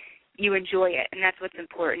in. you enjoy it, and that's what's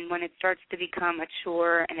important. When it starts to become a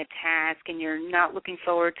chore and a task and you're not looking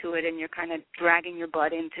forward to it and you're kind of dragging your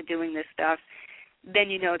butt into doing this stuff, then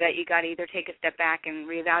you know that you got to either take a step back and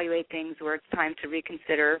reevaluate things, or it's time to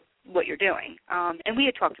reconsider what you're doing. And we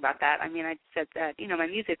had talked about that. I mean, I said that, my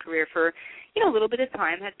music career for, a little bit of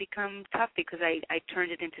time has become tough because I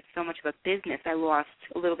turned it into so much of a business. I lost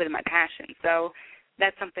a little bit of my passion. So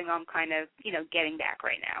that's something I'm kind of, getting back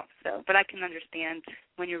right now. So, but I can understand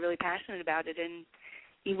when you're really passionate about it and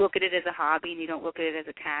you look at it as a hobby and you don't look at it as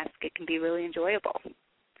a task, it can be really enjoyable.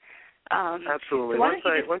 Absolutely.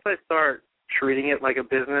 So once I start treating it like a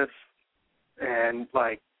business and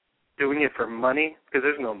like doing it for money, because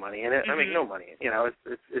there's no money in it. I make no money.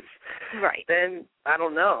 It's right. Then I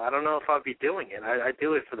don't know if I'll be doing it. I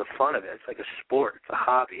do it for the fun of it. It's like a sport. It's a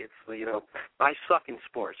hobby. It's I suck in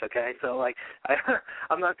sports. Okay, so like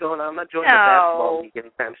I'm not joining the basketball league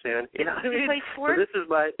anytime soon. You know what I mean? You play sports? So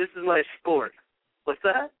this is my sport. What's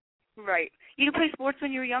that? Right. You didn't play sports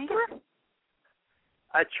when you were younger?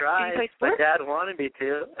 I tried. Did you play sports? My dad wanted me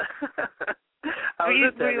to.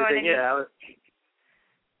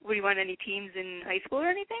 Were you on any teams in high school or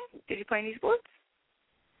anything? Did you play any sports?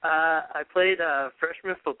 I played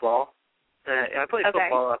freshman football. I played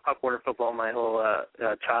football, Pop Warner football, my whole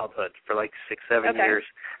childhood for like 6-7 years,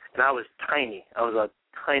 and I was tiny. I was a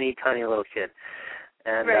tiny little kid,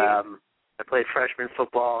 and I played freshman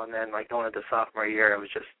football, and then like going into sophomore year, I was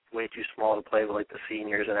just way too small to play with like the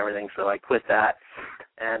seniors and everything, so I quit that.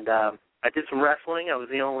 And I did some wrestling. I was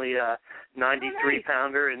the only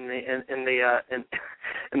 93-pounder in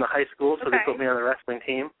the high school, so they put me on the wrestling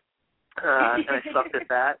team. And I sucked at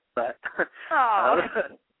that, but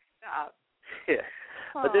yeah.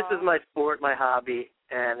 But this is my sport, my hobby,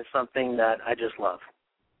 and it's something that I just love.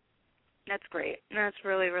 That's great. That's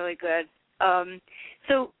really, really good.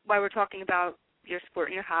 So while we're talking about your sport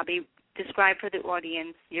and your hobby, describe for the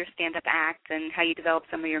audience your stand-up act and how you develop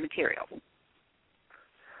some of your material.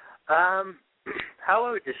 How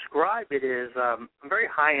I would describe it is I'm very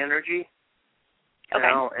high energy,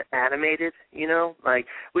 animated,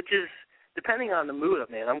 which is depending on the mood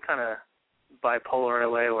I'm in. I'm kind of bipolar in a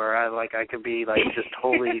way where I could be like just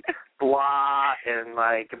totally blah and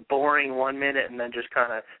like boring 1 minute and then just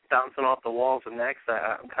kind of bouncing off the walls the next.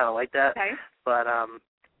 I'm kind of like that. Okay. But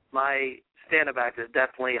my stand-up act is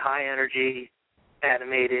definitely high energy,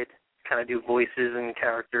 animated, kind of do voices and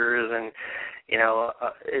characters, and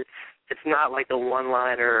it's not like the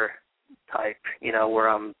one-liner type, where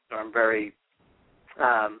I'm very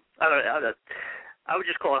I would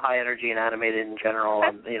just call it high energy and animated in general.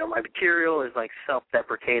 My material is like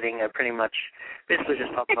self-deprecating. I pretty much basically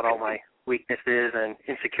just talk about all my weaknesses and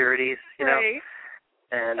insecurities,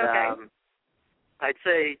 And I'd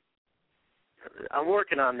say I'm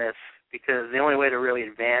working on this because the only way to really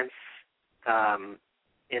advance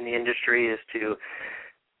in the industry is to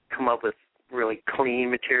come up with really clean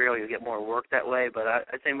material. You get more work that way, but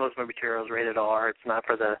I'd say most of my material is rated R. It's not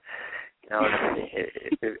for the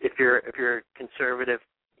if you're a conservative,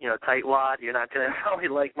 tightwad, you're not going to probably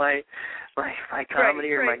like my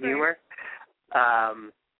comedy or my humor.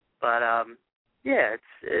 Yeah,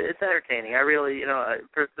 it's entertaining. I really,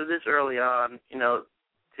 for this early on,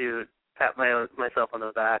 to pat myself on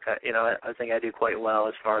the back, I think I do quite well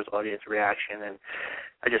as far as audience reaction, and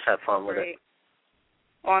I just have fun with it.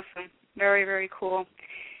 Awesome. Very, very cool.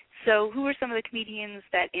 So who are some of the comedians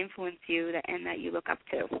that influence you and that you look up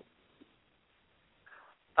to?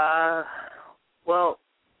 Well,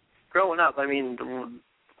 growing up, I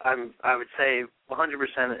would say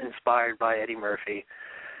 100% inspired by Eddie Murphy.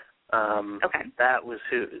 That was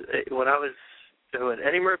when I was doing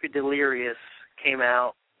Eddie Murphy Delirious came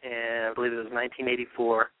out, and I believe it was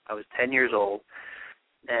 1984. I was 10 years old,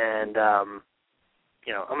 and I'm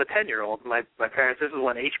a 10-year-old. My parents, this is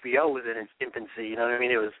when HBO was in its infancy. You know what I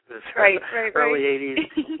mean? It was early 80s,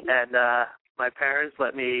 and my parents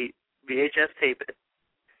let me VHS tape it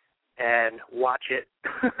and watch it,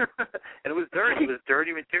 and it was dirty. It was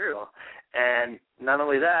dirty material, and not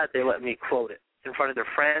only that, they let me quote it in front of their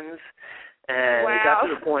friends, and it got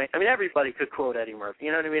to the point. I mean, everybody could quote Eddie Murphy.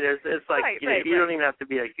 You know what I mean? It's like you don't even have to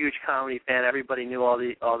be a huge comedy fan. Everybody knew all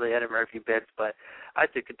the Eddie Murphy bits, but I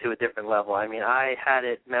took it to a different level. I mean, I had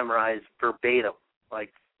it memorized verbatim,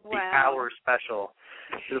 like the hour special,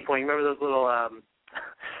 to the point. You remember those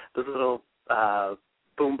little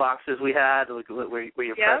boom boxes we had, where you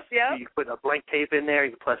you put a blank tape in there,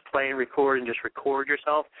 you press play and record, and just record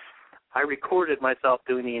yourself. I recorded myself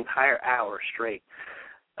doing the entire hour straight,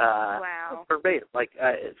 verbatim.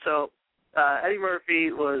 Eddie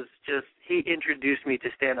Murphy was he introduced me to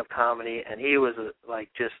stand-up comedy, and he was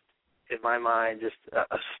in my mind, just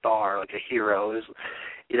a star, like a hero. It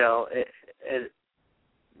was,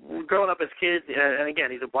 growing up as kids, and again,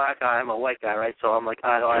 he's a black guy, I'm a white guy, right? So I'm like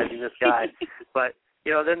idolizing this guy. But,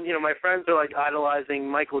 then, my friends are like idolizing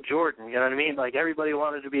Michael Jordan, you know what I mean? Like everybody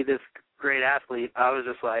wanted to be this great athlete. I was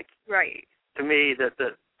just like, right. To me, the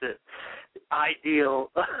ideal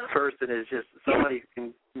person is just somebody who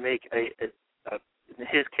can make in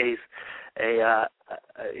his case, a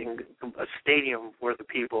stadium worth of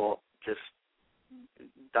people just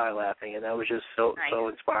die laughing, and that was just so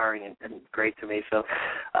inspiring and great to me. So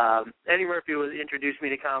Eddie Murphy introduced me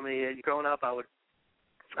to comedy. Growing up, I would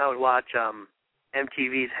watch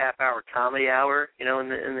MTV's half-hour comedy hour, in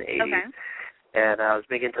the 80s, okay. And I was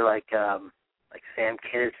big into like Sam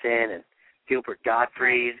Kinison and Gilbert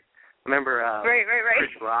Gottfried. I remember right.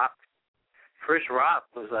 Chris Rock. Chris Rock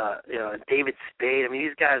was and David Spade. I mean,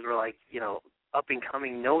 these guys were like up and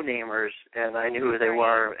coming no-namers, and I knew who they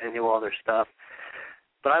were and knew all their stuff.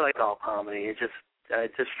 But I liked all comedy. It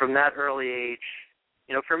just from that early age,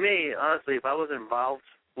 for me, honestly, if I wasn't involved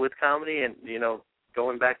with comedy, and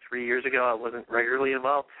going back 3 years ago, I wasn't regularly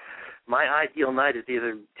involved. My ideal night is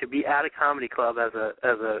either to be at a comedy club as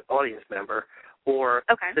a audience member, or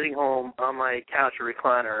sitting home on my couch or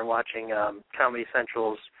recliner and watching Comedy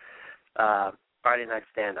Central's Friday night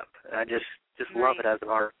stand-up. And I just love it as an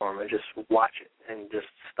art form, and just watch it and just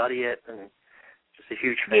study it, and just a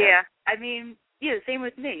huge fan. Yeah, I mean. Yeah, same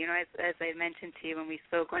with me. As I mentioned to you when we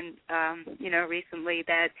spoke recently,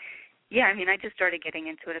 that, I mean, I just started getting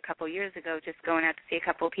into it a couple of years ago, just going out to see a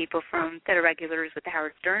couple of people that are regulars with the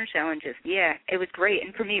Howard Stern show, and just, it was great.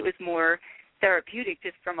 And for me, it was more therapeutic,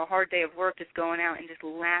 just from a hard day of work, just going out and just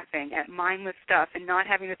laughing at mindless stuff and not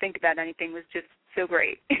having to think about anything was just so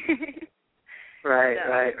great.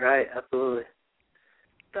 Right, absolutely.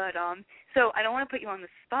 But so I don't want to put you on the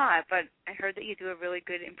spot, but I heard that you do a really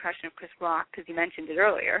good impression of Chris Rock because you mentioned it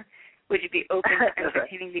earlier. Would you be open to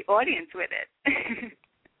entertaining the audience with it?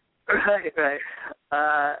 Right.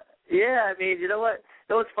 I mean, you know what?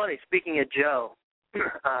 It's funny. Speaking of Joe,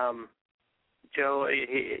 Joe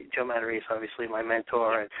Matarese, obviously my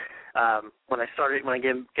mentor, and when I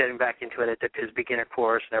getting back into it, I took his beginner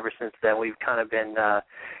course, and ever since then we've kind of been,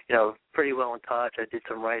 pretty well in touch. I did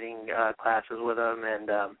some writing classes with him, and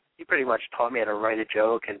he pretty much taught me how to write a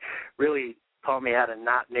joke, and really taught me how to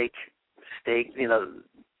not make mistakes,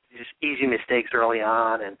 just easy mistakes early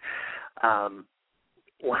on. And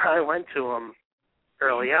when I went to him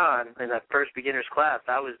early on in that first beginner's class,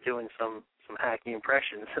 I was doing some hacky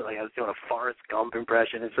impressions. Like I was doing a Forrest Gump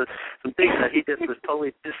impression, and so some things that he just was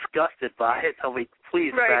totally disgusted by. Told me,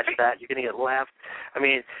 please scratch that. You're going to get laughs. I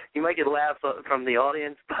mean, you might get laughs from the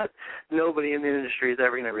audience, but nobody in the industry is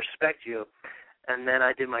ever going to respect you. And then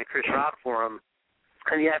I did my Chris Rock for him,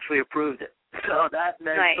 and he actually approved it. So that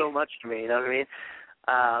meant so much to me. You know what I mean?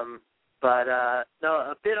 No,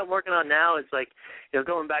 a bit I'm working on now is like,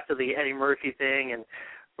 going back to the Eddie Murphy thing, and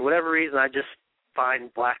for whatever reason, I just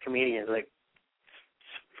find black comedians like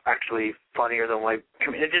actually funnier than white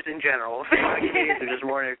comedians, just in general. Black comedians are just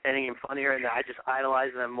more entertaining and funnier, and I just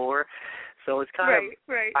idolize them more. So it's kind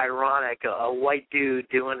of ironic, a white dude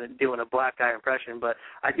doing a black guy impression, but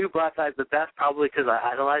I do black guys the best probably because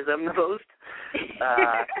I idolize them the most.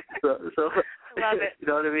 So love it. You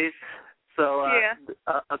know what I mean? So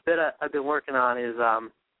a bit I've been working on is,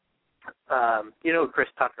 you know who Chris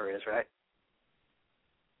Tucker is, right?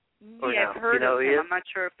 I've heard of him. I'm not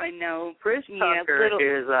sure if I know. Chris Tucker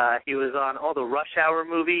is, he was on all the Rush Hour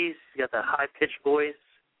movies. He got that high-pitched voice.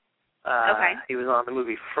 He was on the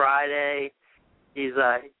movie Friday. He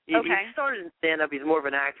started in stand-up. He's more of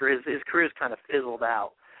an actor. His career's kind of fizzled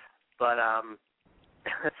out. But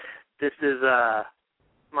this is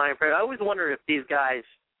my impression. I always wonder if these guys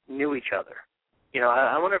knew each other.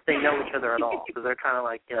 I wonder if they know each other at all, because they're kind of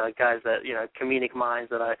like guys that comedic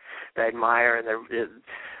minds that I admire, and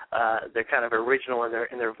they're kind of original in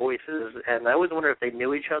their voices, and I always wonder if they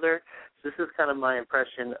knew each other. So this is kind of my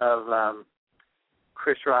impression of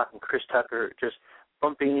Chris Rock and Chris Tucker just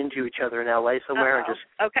bumping into each other in L.A. somewhere and just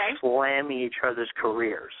slamming each other's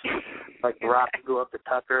careers. Like Rock would go up to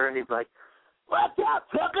Tucker and he'd be like, "What's up,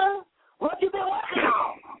 Tucker? What you been working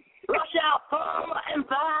on? Rush Hour 4 and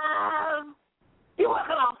 5. You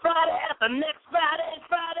working on Friday after next Friday?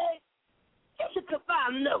 You should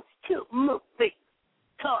combine those two movies.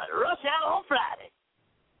 Call it Rush Hour on Friday.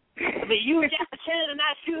 I mean, you got the chance and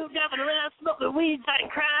I shoot jumping around, smoking weed, fighting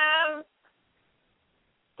crime."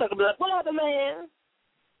 Tucker be like, "What happened, man?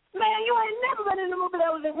 Man, you ain't never been in a movie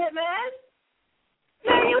that was a hit, man.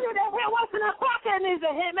 Man, you knew that hit wasn't a pocket and is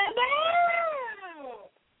a hit, man.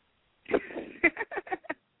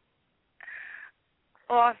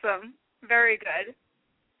 Awesome. Very good.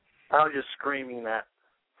 I was just screaming that.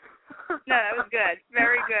 No, that was good.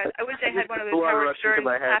 Very good. I wish I had one of those Howard Stern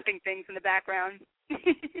clapping things in the background.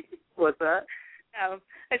 What's that? No,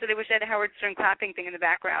 I said I wish I had a Howard Stern clapping thing in the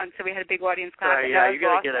background, so we had a big audience clapping. Yeah, you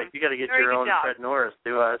gotta awesome. get Very your own job. Fred Norris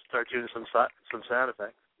to start doing some sound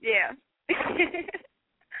effects. Yeah.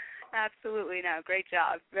 Absolutely. No, great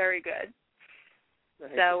job. Very good.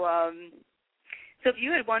 So if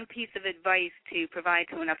you had one piece of advice to provide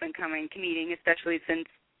to an up-and-coming comedian, especially since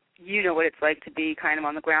you know what it's like to be kind of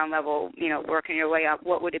on the ground level, working your way up,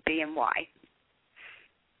 what would it be and why?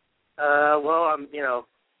 Well,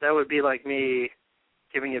 that would be like me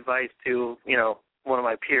giving advice to, one of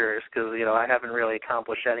my peers because, I haven't really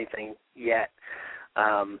accomplished anything yet.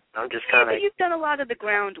 I'm just kind of... But you've done a lot of the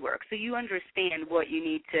groundwork, so you understand what you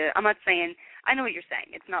need to... I'm not saying... I know what you're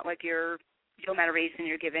saying. It's not like you're Joe Matarese and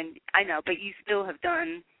you're given... I know, but you still have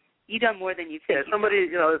done... You've done more than you think. Yeah, somebody,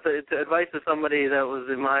 it's advice to somebody that was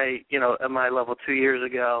in my, at my level 2 years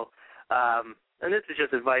ago. And this is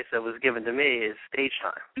just advice that was given to me is stage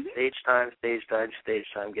time. Mm-hmm. Stage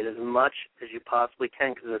time. Get as much as you possibly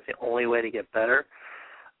can because that's the only way to get better.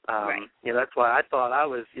 Right. That's why I thought I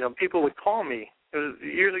was, people would call me. It was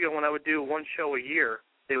years ago when I would do one show a year,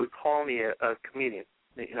 they would call me a comedian.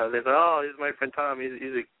 They said, "Oh, this is my friend Tom. He's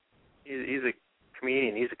a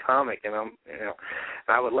comedian. He's a comic." And and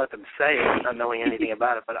I would let them say it, not knowing anything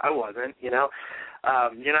about it, but I wasn't. You're not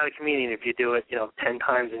a comedian if you do it, 10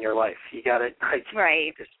 times in your life. You got to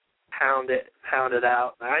just pound it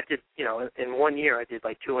out. And I did, in 1 year I did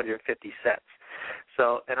like 250 sets.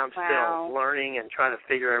 So, and I'm still learning and trying to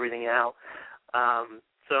figure everything out.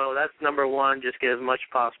 So that's number one, just get as much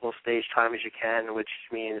possible stage time as you can, which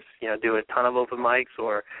means, do a ton of open mics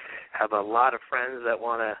or have a lot of friends that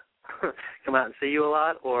want to come out and see you a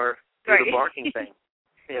lot or do the barking thing,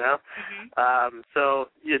 Mm-hmm. So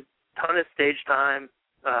you ton of stage time,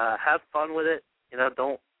 have fun with it,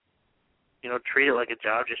 don't, treat it like a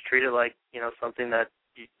job, just treat it like, something that,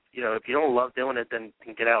 if you don't love doing it, then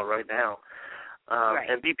get out right now.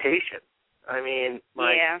 And be patient. I mean,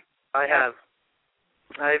 I have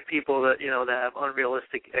people that, that have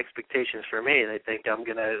unrealistic expectations for me. They think I'm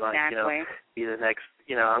going to, be the next,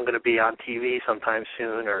 I'm going to be on TV sometime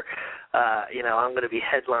soon or, I'm going to be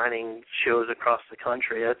headlining shows across the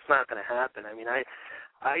country. That's not going to happen. I mean,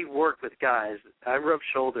 I work with guys. I rub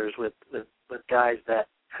shoulders with guys that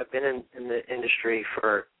have been in the industry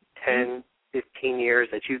for 10, 15 years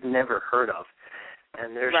that you've never heard of.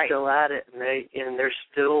 And they're still at it, and they're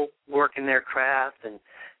still working their craft and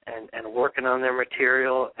working on their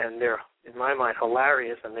material, and they're, in my mind,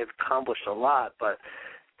 hilarious, and they've accomplished a lot, but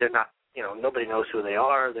they're not, nobody knows who they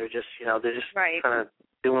are. They're just, kind of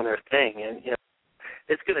doing their thing, and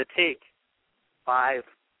it's going to take 5,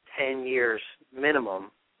 10 years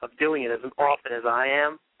minimum of doing it as often as I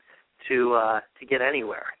am to get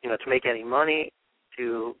anywhere, to make any money,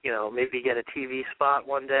 to maybe get a TV spot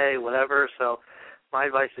one day, whatever. So my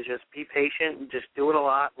advice is just be patient, just do it a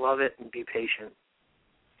lot, love it, and be patient.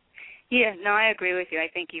 Yeah, no, I agree with you. I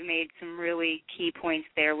think you made some really key points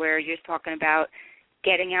there where you're talking about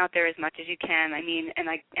getting out there as much as you can. I mean, and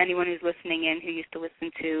anyone who's listening in who used to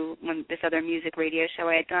listen to this other music radio show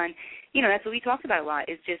I had done, that's what we talked about a lot,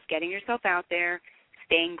 is just getting yourself out there,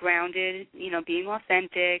 staying grounded, being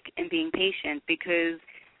authentic, and being patient, because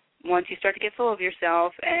once you start to get full of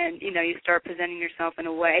yourself and, you start presenting yourself in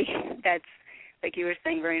a way that's, like you were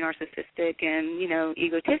saying, very narcissistic and,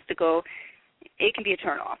 egotistical, it can be a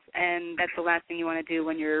turnoff. And that's the last thing you want to do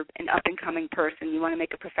when you're an up-and-coming person. You want to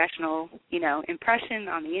make a professional, impression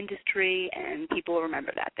on the industry, and people will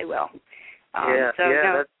remember that. They will.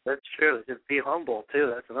 That's true. Just be humble,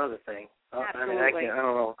 too. That's another thing. Absolutely. I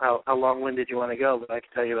don't know how long-winded you want to go, but I can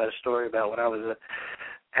tell you about a story about when I was an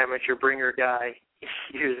amateur bringer guy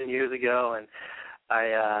years and years ago, and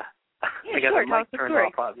I got the mic turned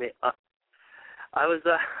off on me. I was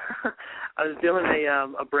doing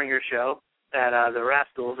a bringer show at the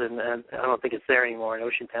Rascals, and I don't think it's there anymore, in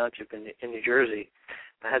Ocean Township in New Jersey.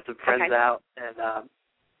 I had some friends out, and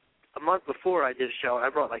a month before I did a show, I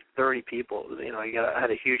brought like 30 people. I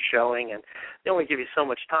had a huge showing, and they only give you so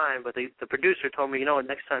much time, but the producer told me,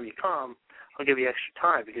 next time you come, I'll give you extra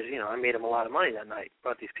time because, I made him a lot of money that night,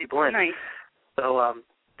 brought these people in. Nice. So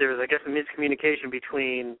there was, I guess, a miscommunication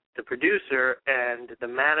between the producer and the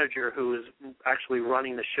manager who was actually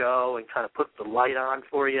running the show and kind of puts the light on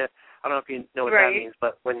for you. I don't know if you know what that means,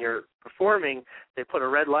 but when you're performing, they put a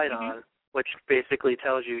red light on, which basically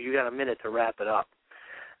tells you got a minute to wrap it up.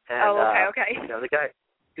 And, okay.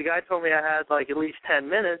 The guy told me I had like at least 10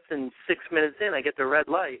 minutes, and 6 minutes in, I get the red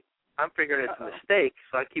light. I'm figuring it's a mistake,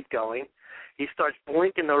 so I keep going. he starts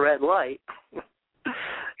blinking the red light,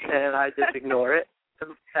 and I just ignore it.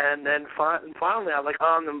 And then finally, I'm like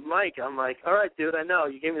on the mic. I'm like, all right, dude, I know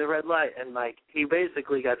you gave me the red light, and like he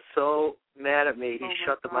basically got so mad at me, he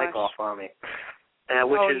shut the mic off on me,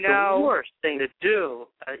 which is the worst thing to do.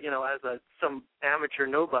 As some amateur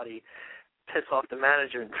nobody, piss off the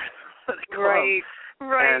manager and let it go. Right.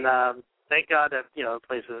 And thank God that the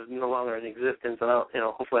place is no longer in existence, and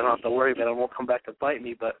hopefully I don't have to worry about it. It won't come back to bite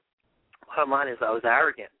me. But bottom line is, I was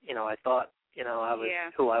arrogant. I thought I was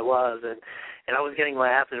who I was, and I was getting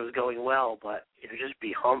laughs and it was going well. But just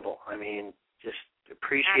be humble. I mean, just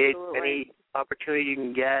appreciate any opportunity you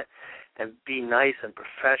can get, and be nice and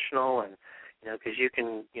professional, and because you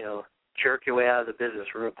can jerk your way out of the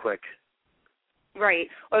business real quick. Right.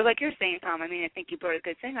 Or like you're saying, Tom, I mean, I think you brought a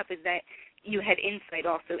good thing up, is that you had insight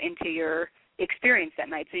also into your experience that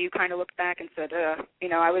night. So you kind of looked back and said,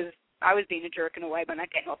 I was being a jerk in a way by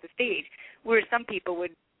not getting off the stage. Whereas some people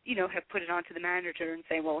would, have put it onto the manager and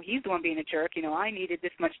say, well, he's the one being a jerk. I needed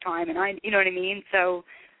this much time, and you know what I mean? So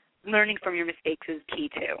learning from your mistakes is key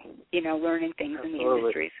too. Learning things in the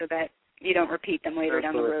industry so that you don't repeat them later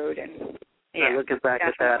down the road. And I look back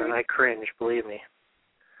at that and I cringe, believe me.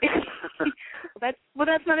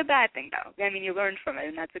 That's not a bad thing, though. I mean, you learned from it,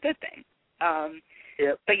 and that's a good thing.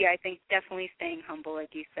 Yep. But yeah, I think definitely staying humble,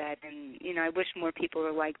 like you said, and I wish more people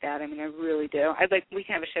were like that. I mean, I really do. We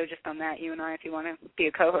can have a show just on that, you and I, if you want to be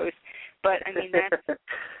a co-host. But I mean, that's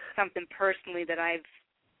something personally that I've,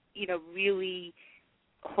 really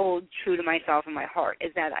hold true to myself in my heart,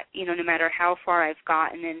 is that no matter how far I've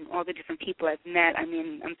gotten and all the different people I've met, I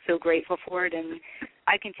mean, I'm so grateful for it, and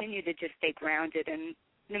I continue to just stay grounded. And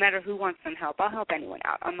no matter who wants some help, I'll help anyone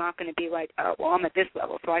out. I'm not going to be like, oh, well, I'm at this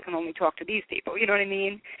level, so I can only talk to these people. You know what I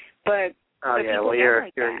mean? But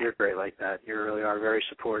you're great like that. You really are very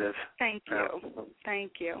supportive. Thank you.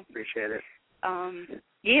 Thank you. Appreciate it.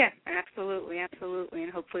 Yeah, absolutely, and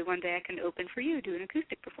hopefully one day I can open for you, do an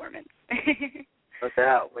acoustic performance. No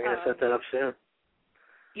doubt. We're going to set that up soon.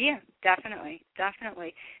 Yeah, definitely.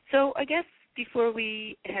 So I guess before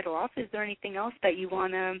we head off, is there anything else that you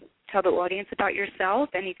want to tell the audience about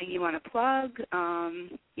yourself? Anything you want to plug?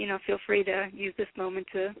 Feel free to use this moment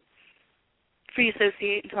to free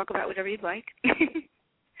associate and talk about whatever you'd like.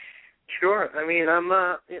 Sure. I mean, I'm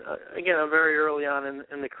I'm very early on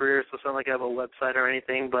in the career, so it's not like I have a website or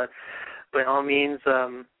anything. But by all means,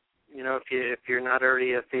 if you're not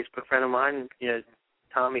already a Facebook friend of mine,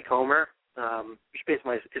 Tommy Comer, which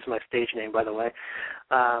is my stage name, by the way.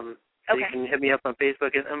 So you can hit me up on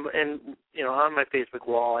Facebook, and on my Facebook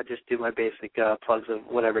wall, I just do my basic plugs of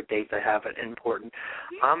whatever dates I have important.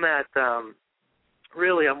 I'm at I'm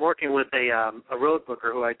working with a road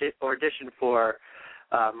booker who I did audition for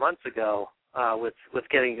months ago with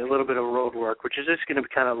getting a little bit of road work, which is just going to be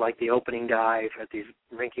kind of like the opening guy at these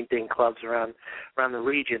rinky-dink clubs around the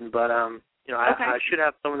region. But I should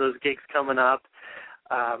have some of those gigs coming up.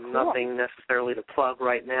 Cool. Nothing necessarily to plug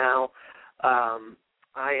right now.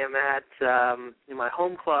 I am at my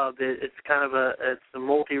home club. It's kind of it's a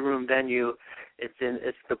multi-room venue. It's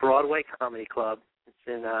the Broadway Comedy Club.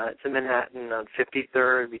 It's in Manhattan on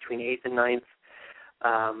 53rd between 8th and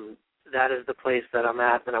 9th. That is the place that I'm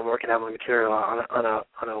at, and I'm working out my material on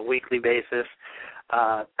a weekly basis.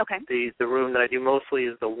 The room that I do mostly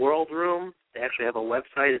is the World Room. They actually have a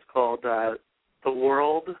website. It's called The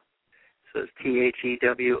World. So it's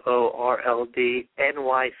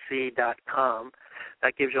TheWorldNYC.com.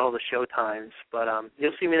 That gives you all the show times. But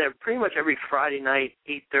you'll see me there pretty much every Friday night,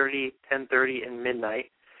 8:30, 10:30, and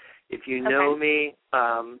midnight. If you know me,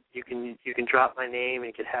 you can drop my name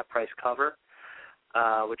and get half price cover,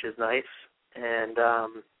 which is nice. And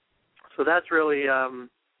so that's really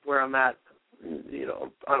where I'm at,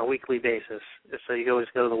 on a weekly basis. So you can always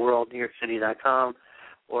go to theworldnewyorkcity.com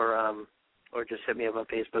or just hit me up on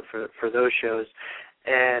Facebook for those shows.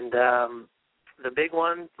 And the big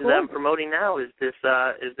one that I'm promoting now is this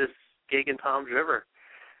gig in Toms River,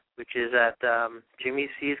 which is at Jimmy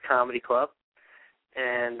C's Comedy Club,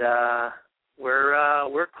 and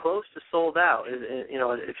we're close to sold out.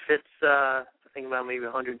 It fits. I think about maybe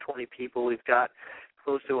 120 people. We've got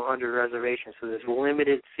close to 100 reservations, so there's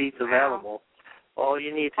limited seats available. All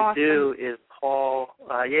you need to do is call.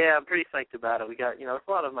 I'm pretty psyched about it. We got a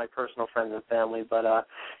lot of my personal friends and family, but a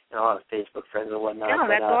lot of Facebook friends and whatnot. Oh,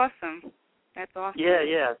 that's awesome. That's awesome.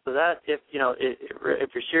 Yeah. So that if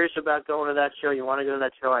you're serious about going to that show, you want to go to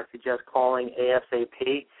that show, I suggest calling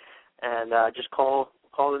ASAP, and just call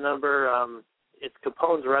the number. It's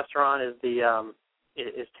Capone's Restaurant is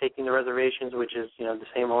taking the reservations, which is the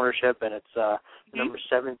same ownership, and it's number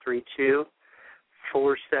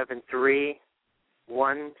 732-473-8255.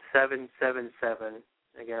 732-473-1777.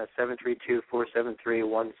 Again,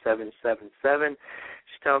 732-473-1777.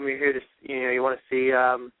 Just tell them you're here to, you want to see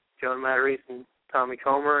Joan Matarese and Tommy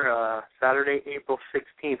Comer Saturday, April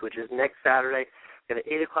 16th, which is next Saturday. We've got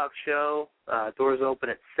an 8 o'clock show. Doors open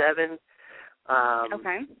at 7.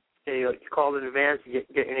 Okay. You call in advance, you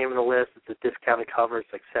get your name on the list. It's a discounted cover.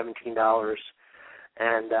 It's like $17.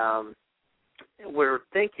 And we're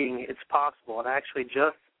thinking it's possible. And actually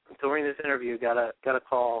just during this interview got a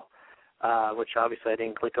call, which obviously I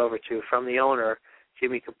didn't click over to, from the owner,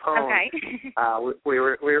 Jimmy Capone. Okay. We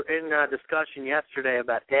were in discussion yesterday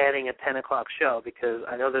about adding a 10 o'clock show because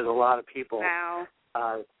I know there's a lot of people that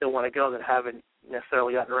want to go that haven't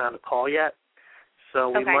necessarily gotten around to call yet. So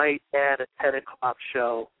we might add a 10 o'clock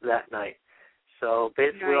show that night. So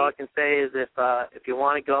basically all I can say is if you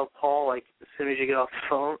want to go, call like as soon as you get off the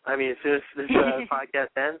phone. I mean, as soon as this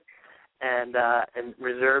podcast ends, and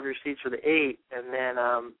reserve your seats for the 8. And then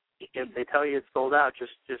if they tell you it's sold out,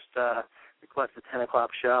 just request a 10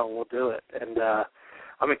 o'clock show and we'll do it. And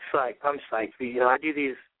I'm excited. I'm psyched. I do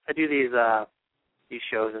these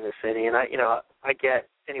shows in the city, and I get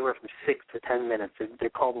anywhere from 6 to 10 minutes. They're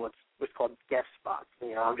called what's called guest spots.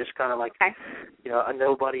 I'm just kind of like a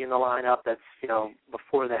nobody in the lineup that's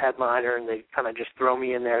before the headliner, and they kind of just throw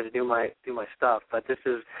me in there to do my stuff. But this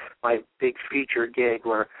is my big feature gig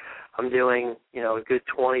where I'm doing a good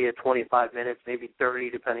 20 to 25 minutes, maybe 30,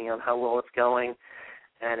 depending on how well it's going.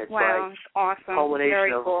 And it's like awesome. A culmination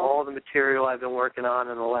Very of cool. all the material I've been working on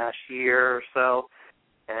in the last year or so,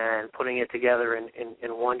 and putting it together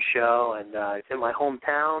in one show. And it's in my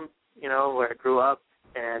hometown, where I grew up,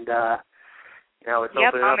 and it's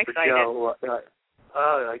opening up for Joe.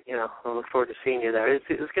 I look forward to seeing you there. It's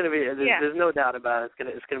going to be. There's no doubt about it.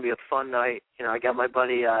 It's going to be a fun night. I got my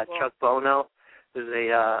buddy Chuck Bono, who's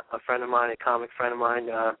a friend of mine, a comic friend of mine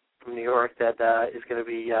from New York, that is going to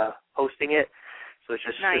be hosting it. So it's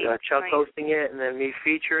just Chuck hosting it, and then me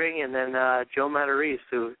featuring, and then Joe Matarese,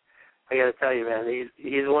 who I got to tell you, man,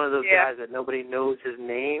 he's one of those guys that nobody knows his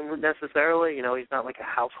name necessarily. He's not like a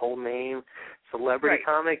household name celebrity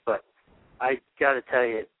comic, but I got to tell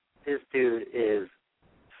you, this dude is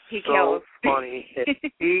so funny.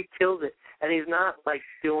 He kills it. And he's not like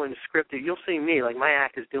doing scripted. You'll see me, like my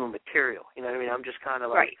act is doing material. You know what I mean? I'm just kind of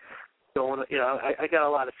like going, I got a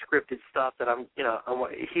lot of scripted stuff that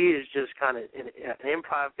he is just kind of an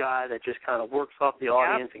improv guy that just kind of works off the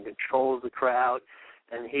audience and controls the crowd.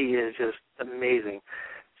 And he is just amazing.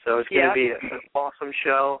 So it's going to be an awesome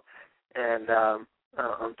show, and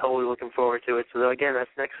I'm totally looking forward to it. So again, that's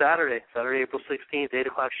next Saturday, April 16th, 8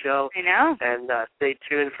 o'clock show. I know. And stay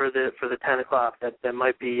tuned for the 10 o'clock. That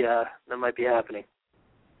might be happening.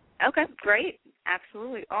 Okay, great,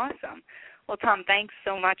 absolutely awesome. Well, Tom, thanks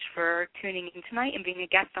so much for tuning in tonight and being a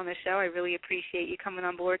guest on the show. I really appreciate you coming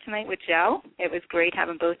on board tonight with Joe. It was great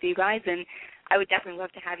having both of you guys, and I would definitely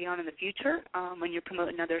love to have you on in the future when you're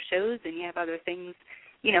promoting other shows and you have other things,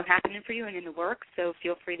 happening for you and in the works. So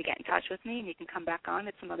feel free to get in touch with me, and you can come back on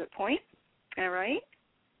at some other point. All right?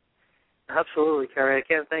 Absolutely, Kerri. I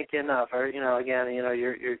can't thank you enough.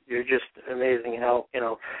 You're just amazing how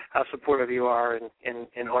supportive you are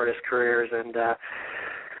in artist careers, and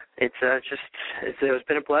it's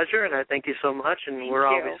been a pleasure, and I thank you so much. And we're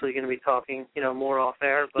obviously going to be talking, more off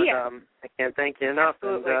air, but I can't thank you enough.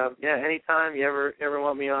 Absolutely. And anytime you ever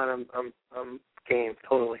want me on, I'm game,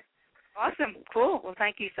 totally. Awesome, cool. Well,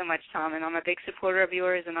 thank you so much, Tom, and I'm a big supporter of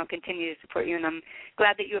yours, and I'll continue to support you, and I'm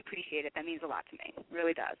glad that you appreciate it. That means a lot to me. It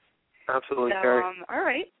really does. Absolutely, so, Kerri. All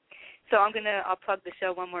right. So I'll plug the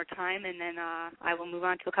show one more time, and then I will move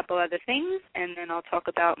on to a couple other things, and then I'll talk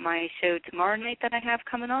about my show tomorrow night that I have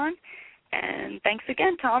coming on. And thanks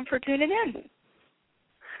again, Tom, for tuning in.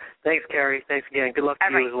 Thanks, Kerri. Thanks again. Good luck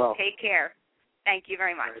to you as well. Take care. Thank you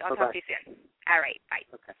very much. I'll talk to you soon. All right. Bye.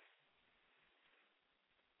 Okay.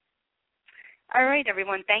 All right,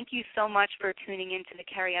 everyone. Thank you so much for tuning in to the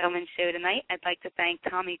Kerri Edelman Show tonight. I'd like to thank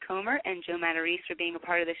Tommy Comer and Joe Matarese for being a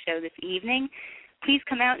part of the show this evening. Please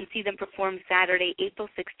come out and see them perform Saturday, April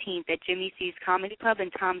 16th at Jimmy C's Comedy Club in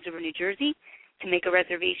Toms River, New Jersey. To make a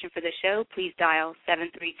reservation for the show, please dial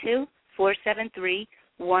 732-473-1777.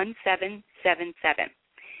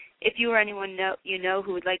 If you or anyone you know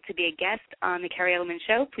who would like to be a guest on the Kerri Edelman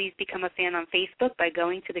Show, please become a fan on Facebook by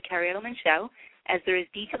going to the Kerri Edelman Show, as there is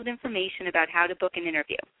detailed information about how to book an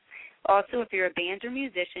interview. Also, if you're a band or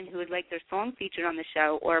musician who would like their song featured on the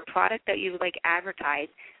show or a product that you would like advertised,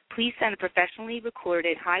 please send a professionally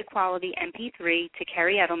recorded high-quality MP3 to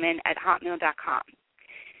kerryedelman@hotmail.com.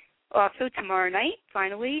 Also, tomorrow night,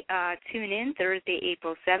 finally, tune in Thursday,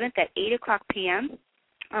 April 7th at 8 o'clock p.m.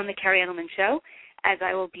 on the Kerri Edelman Show as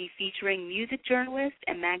I will be featuring music journalist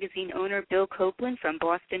and magazine owner Bill Copeland from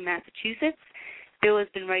Boston, Massachusetts. Bill has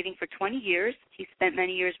been writing for 20 years. He spent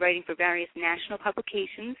many years writing for various national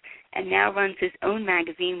publications and now runs his own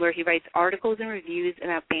magazine where he writes articles and reviews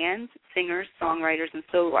about bands, singers, songwriters, and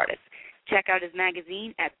solo artists. Check out his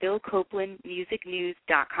magazine at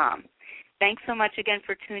BillCopelandMusicNews.com. Thanks so much again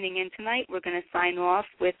for tuning in tonight. We're going to sign off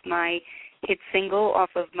with my hit single off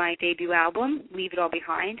of my debut album, Leave It All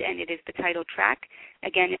Behind, and it is the title track.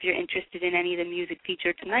 Again, if you're interested in any of the music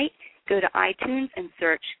featured tonight, go to iTunes and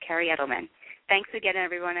search Kerri Edelman. Thanks again,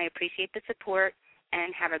 everyone. I appreciate the support,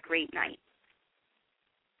 and have a great night.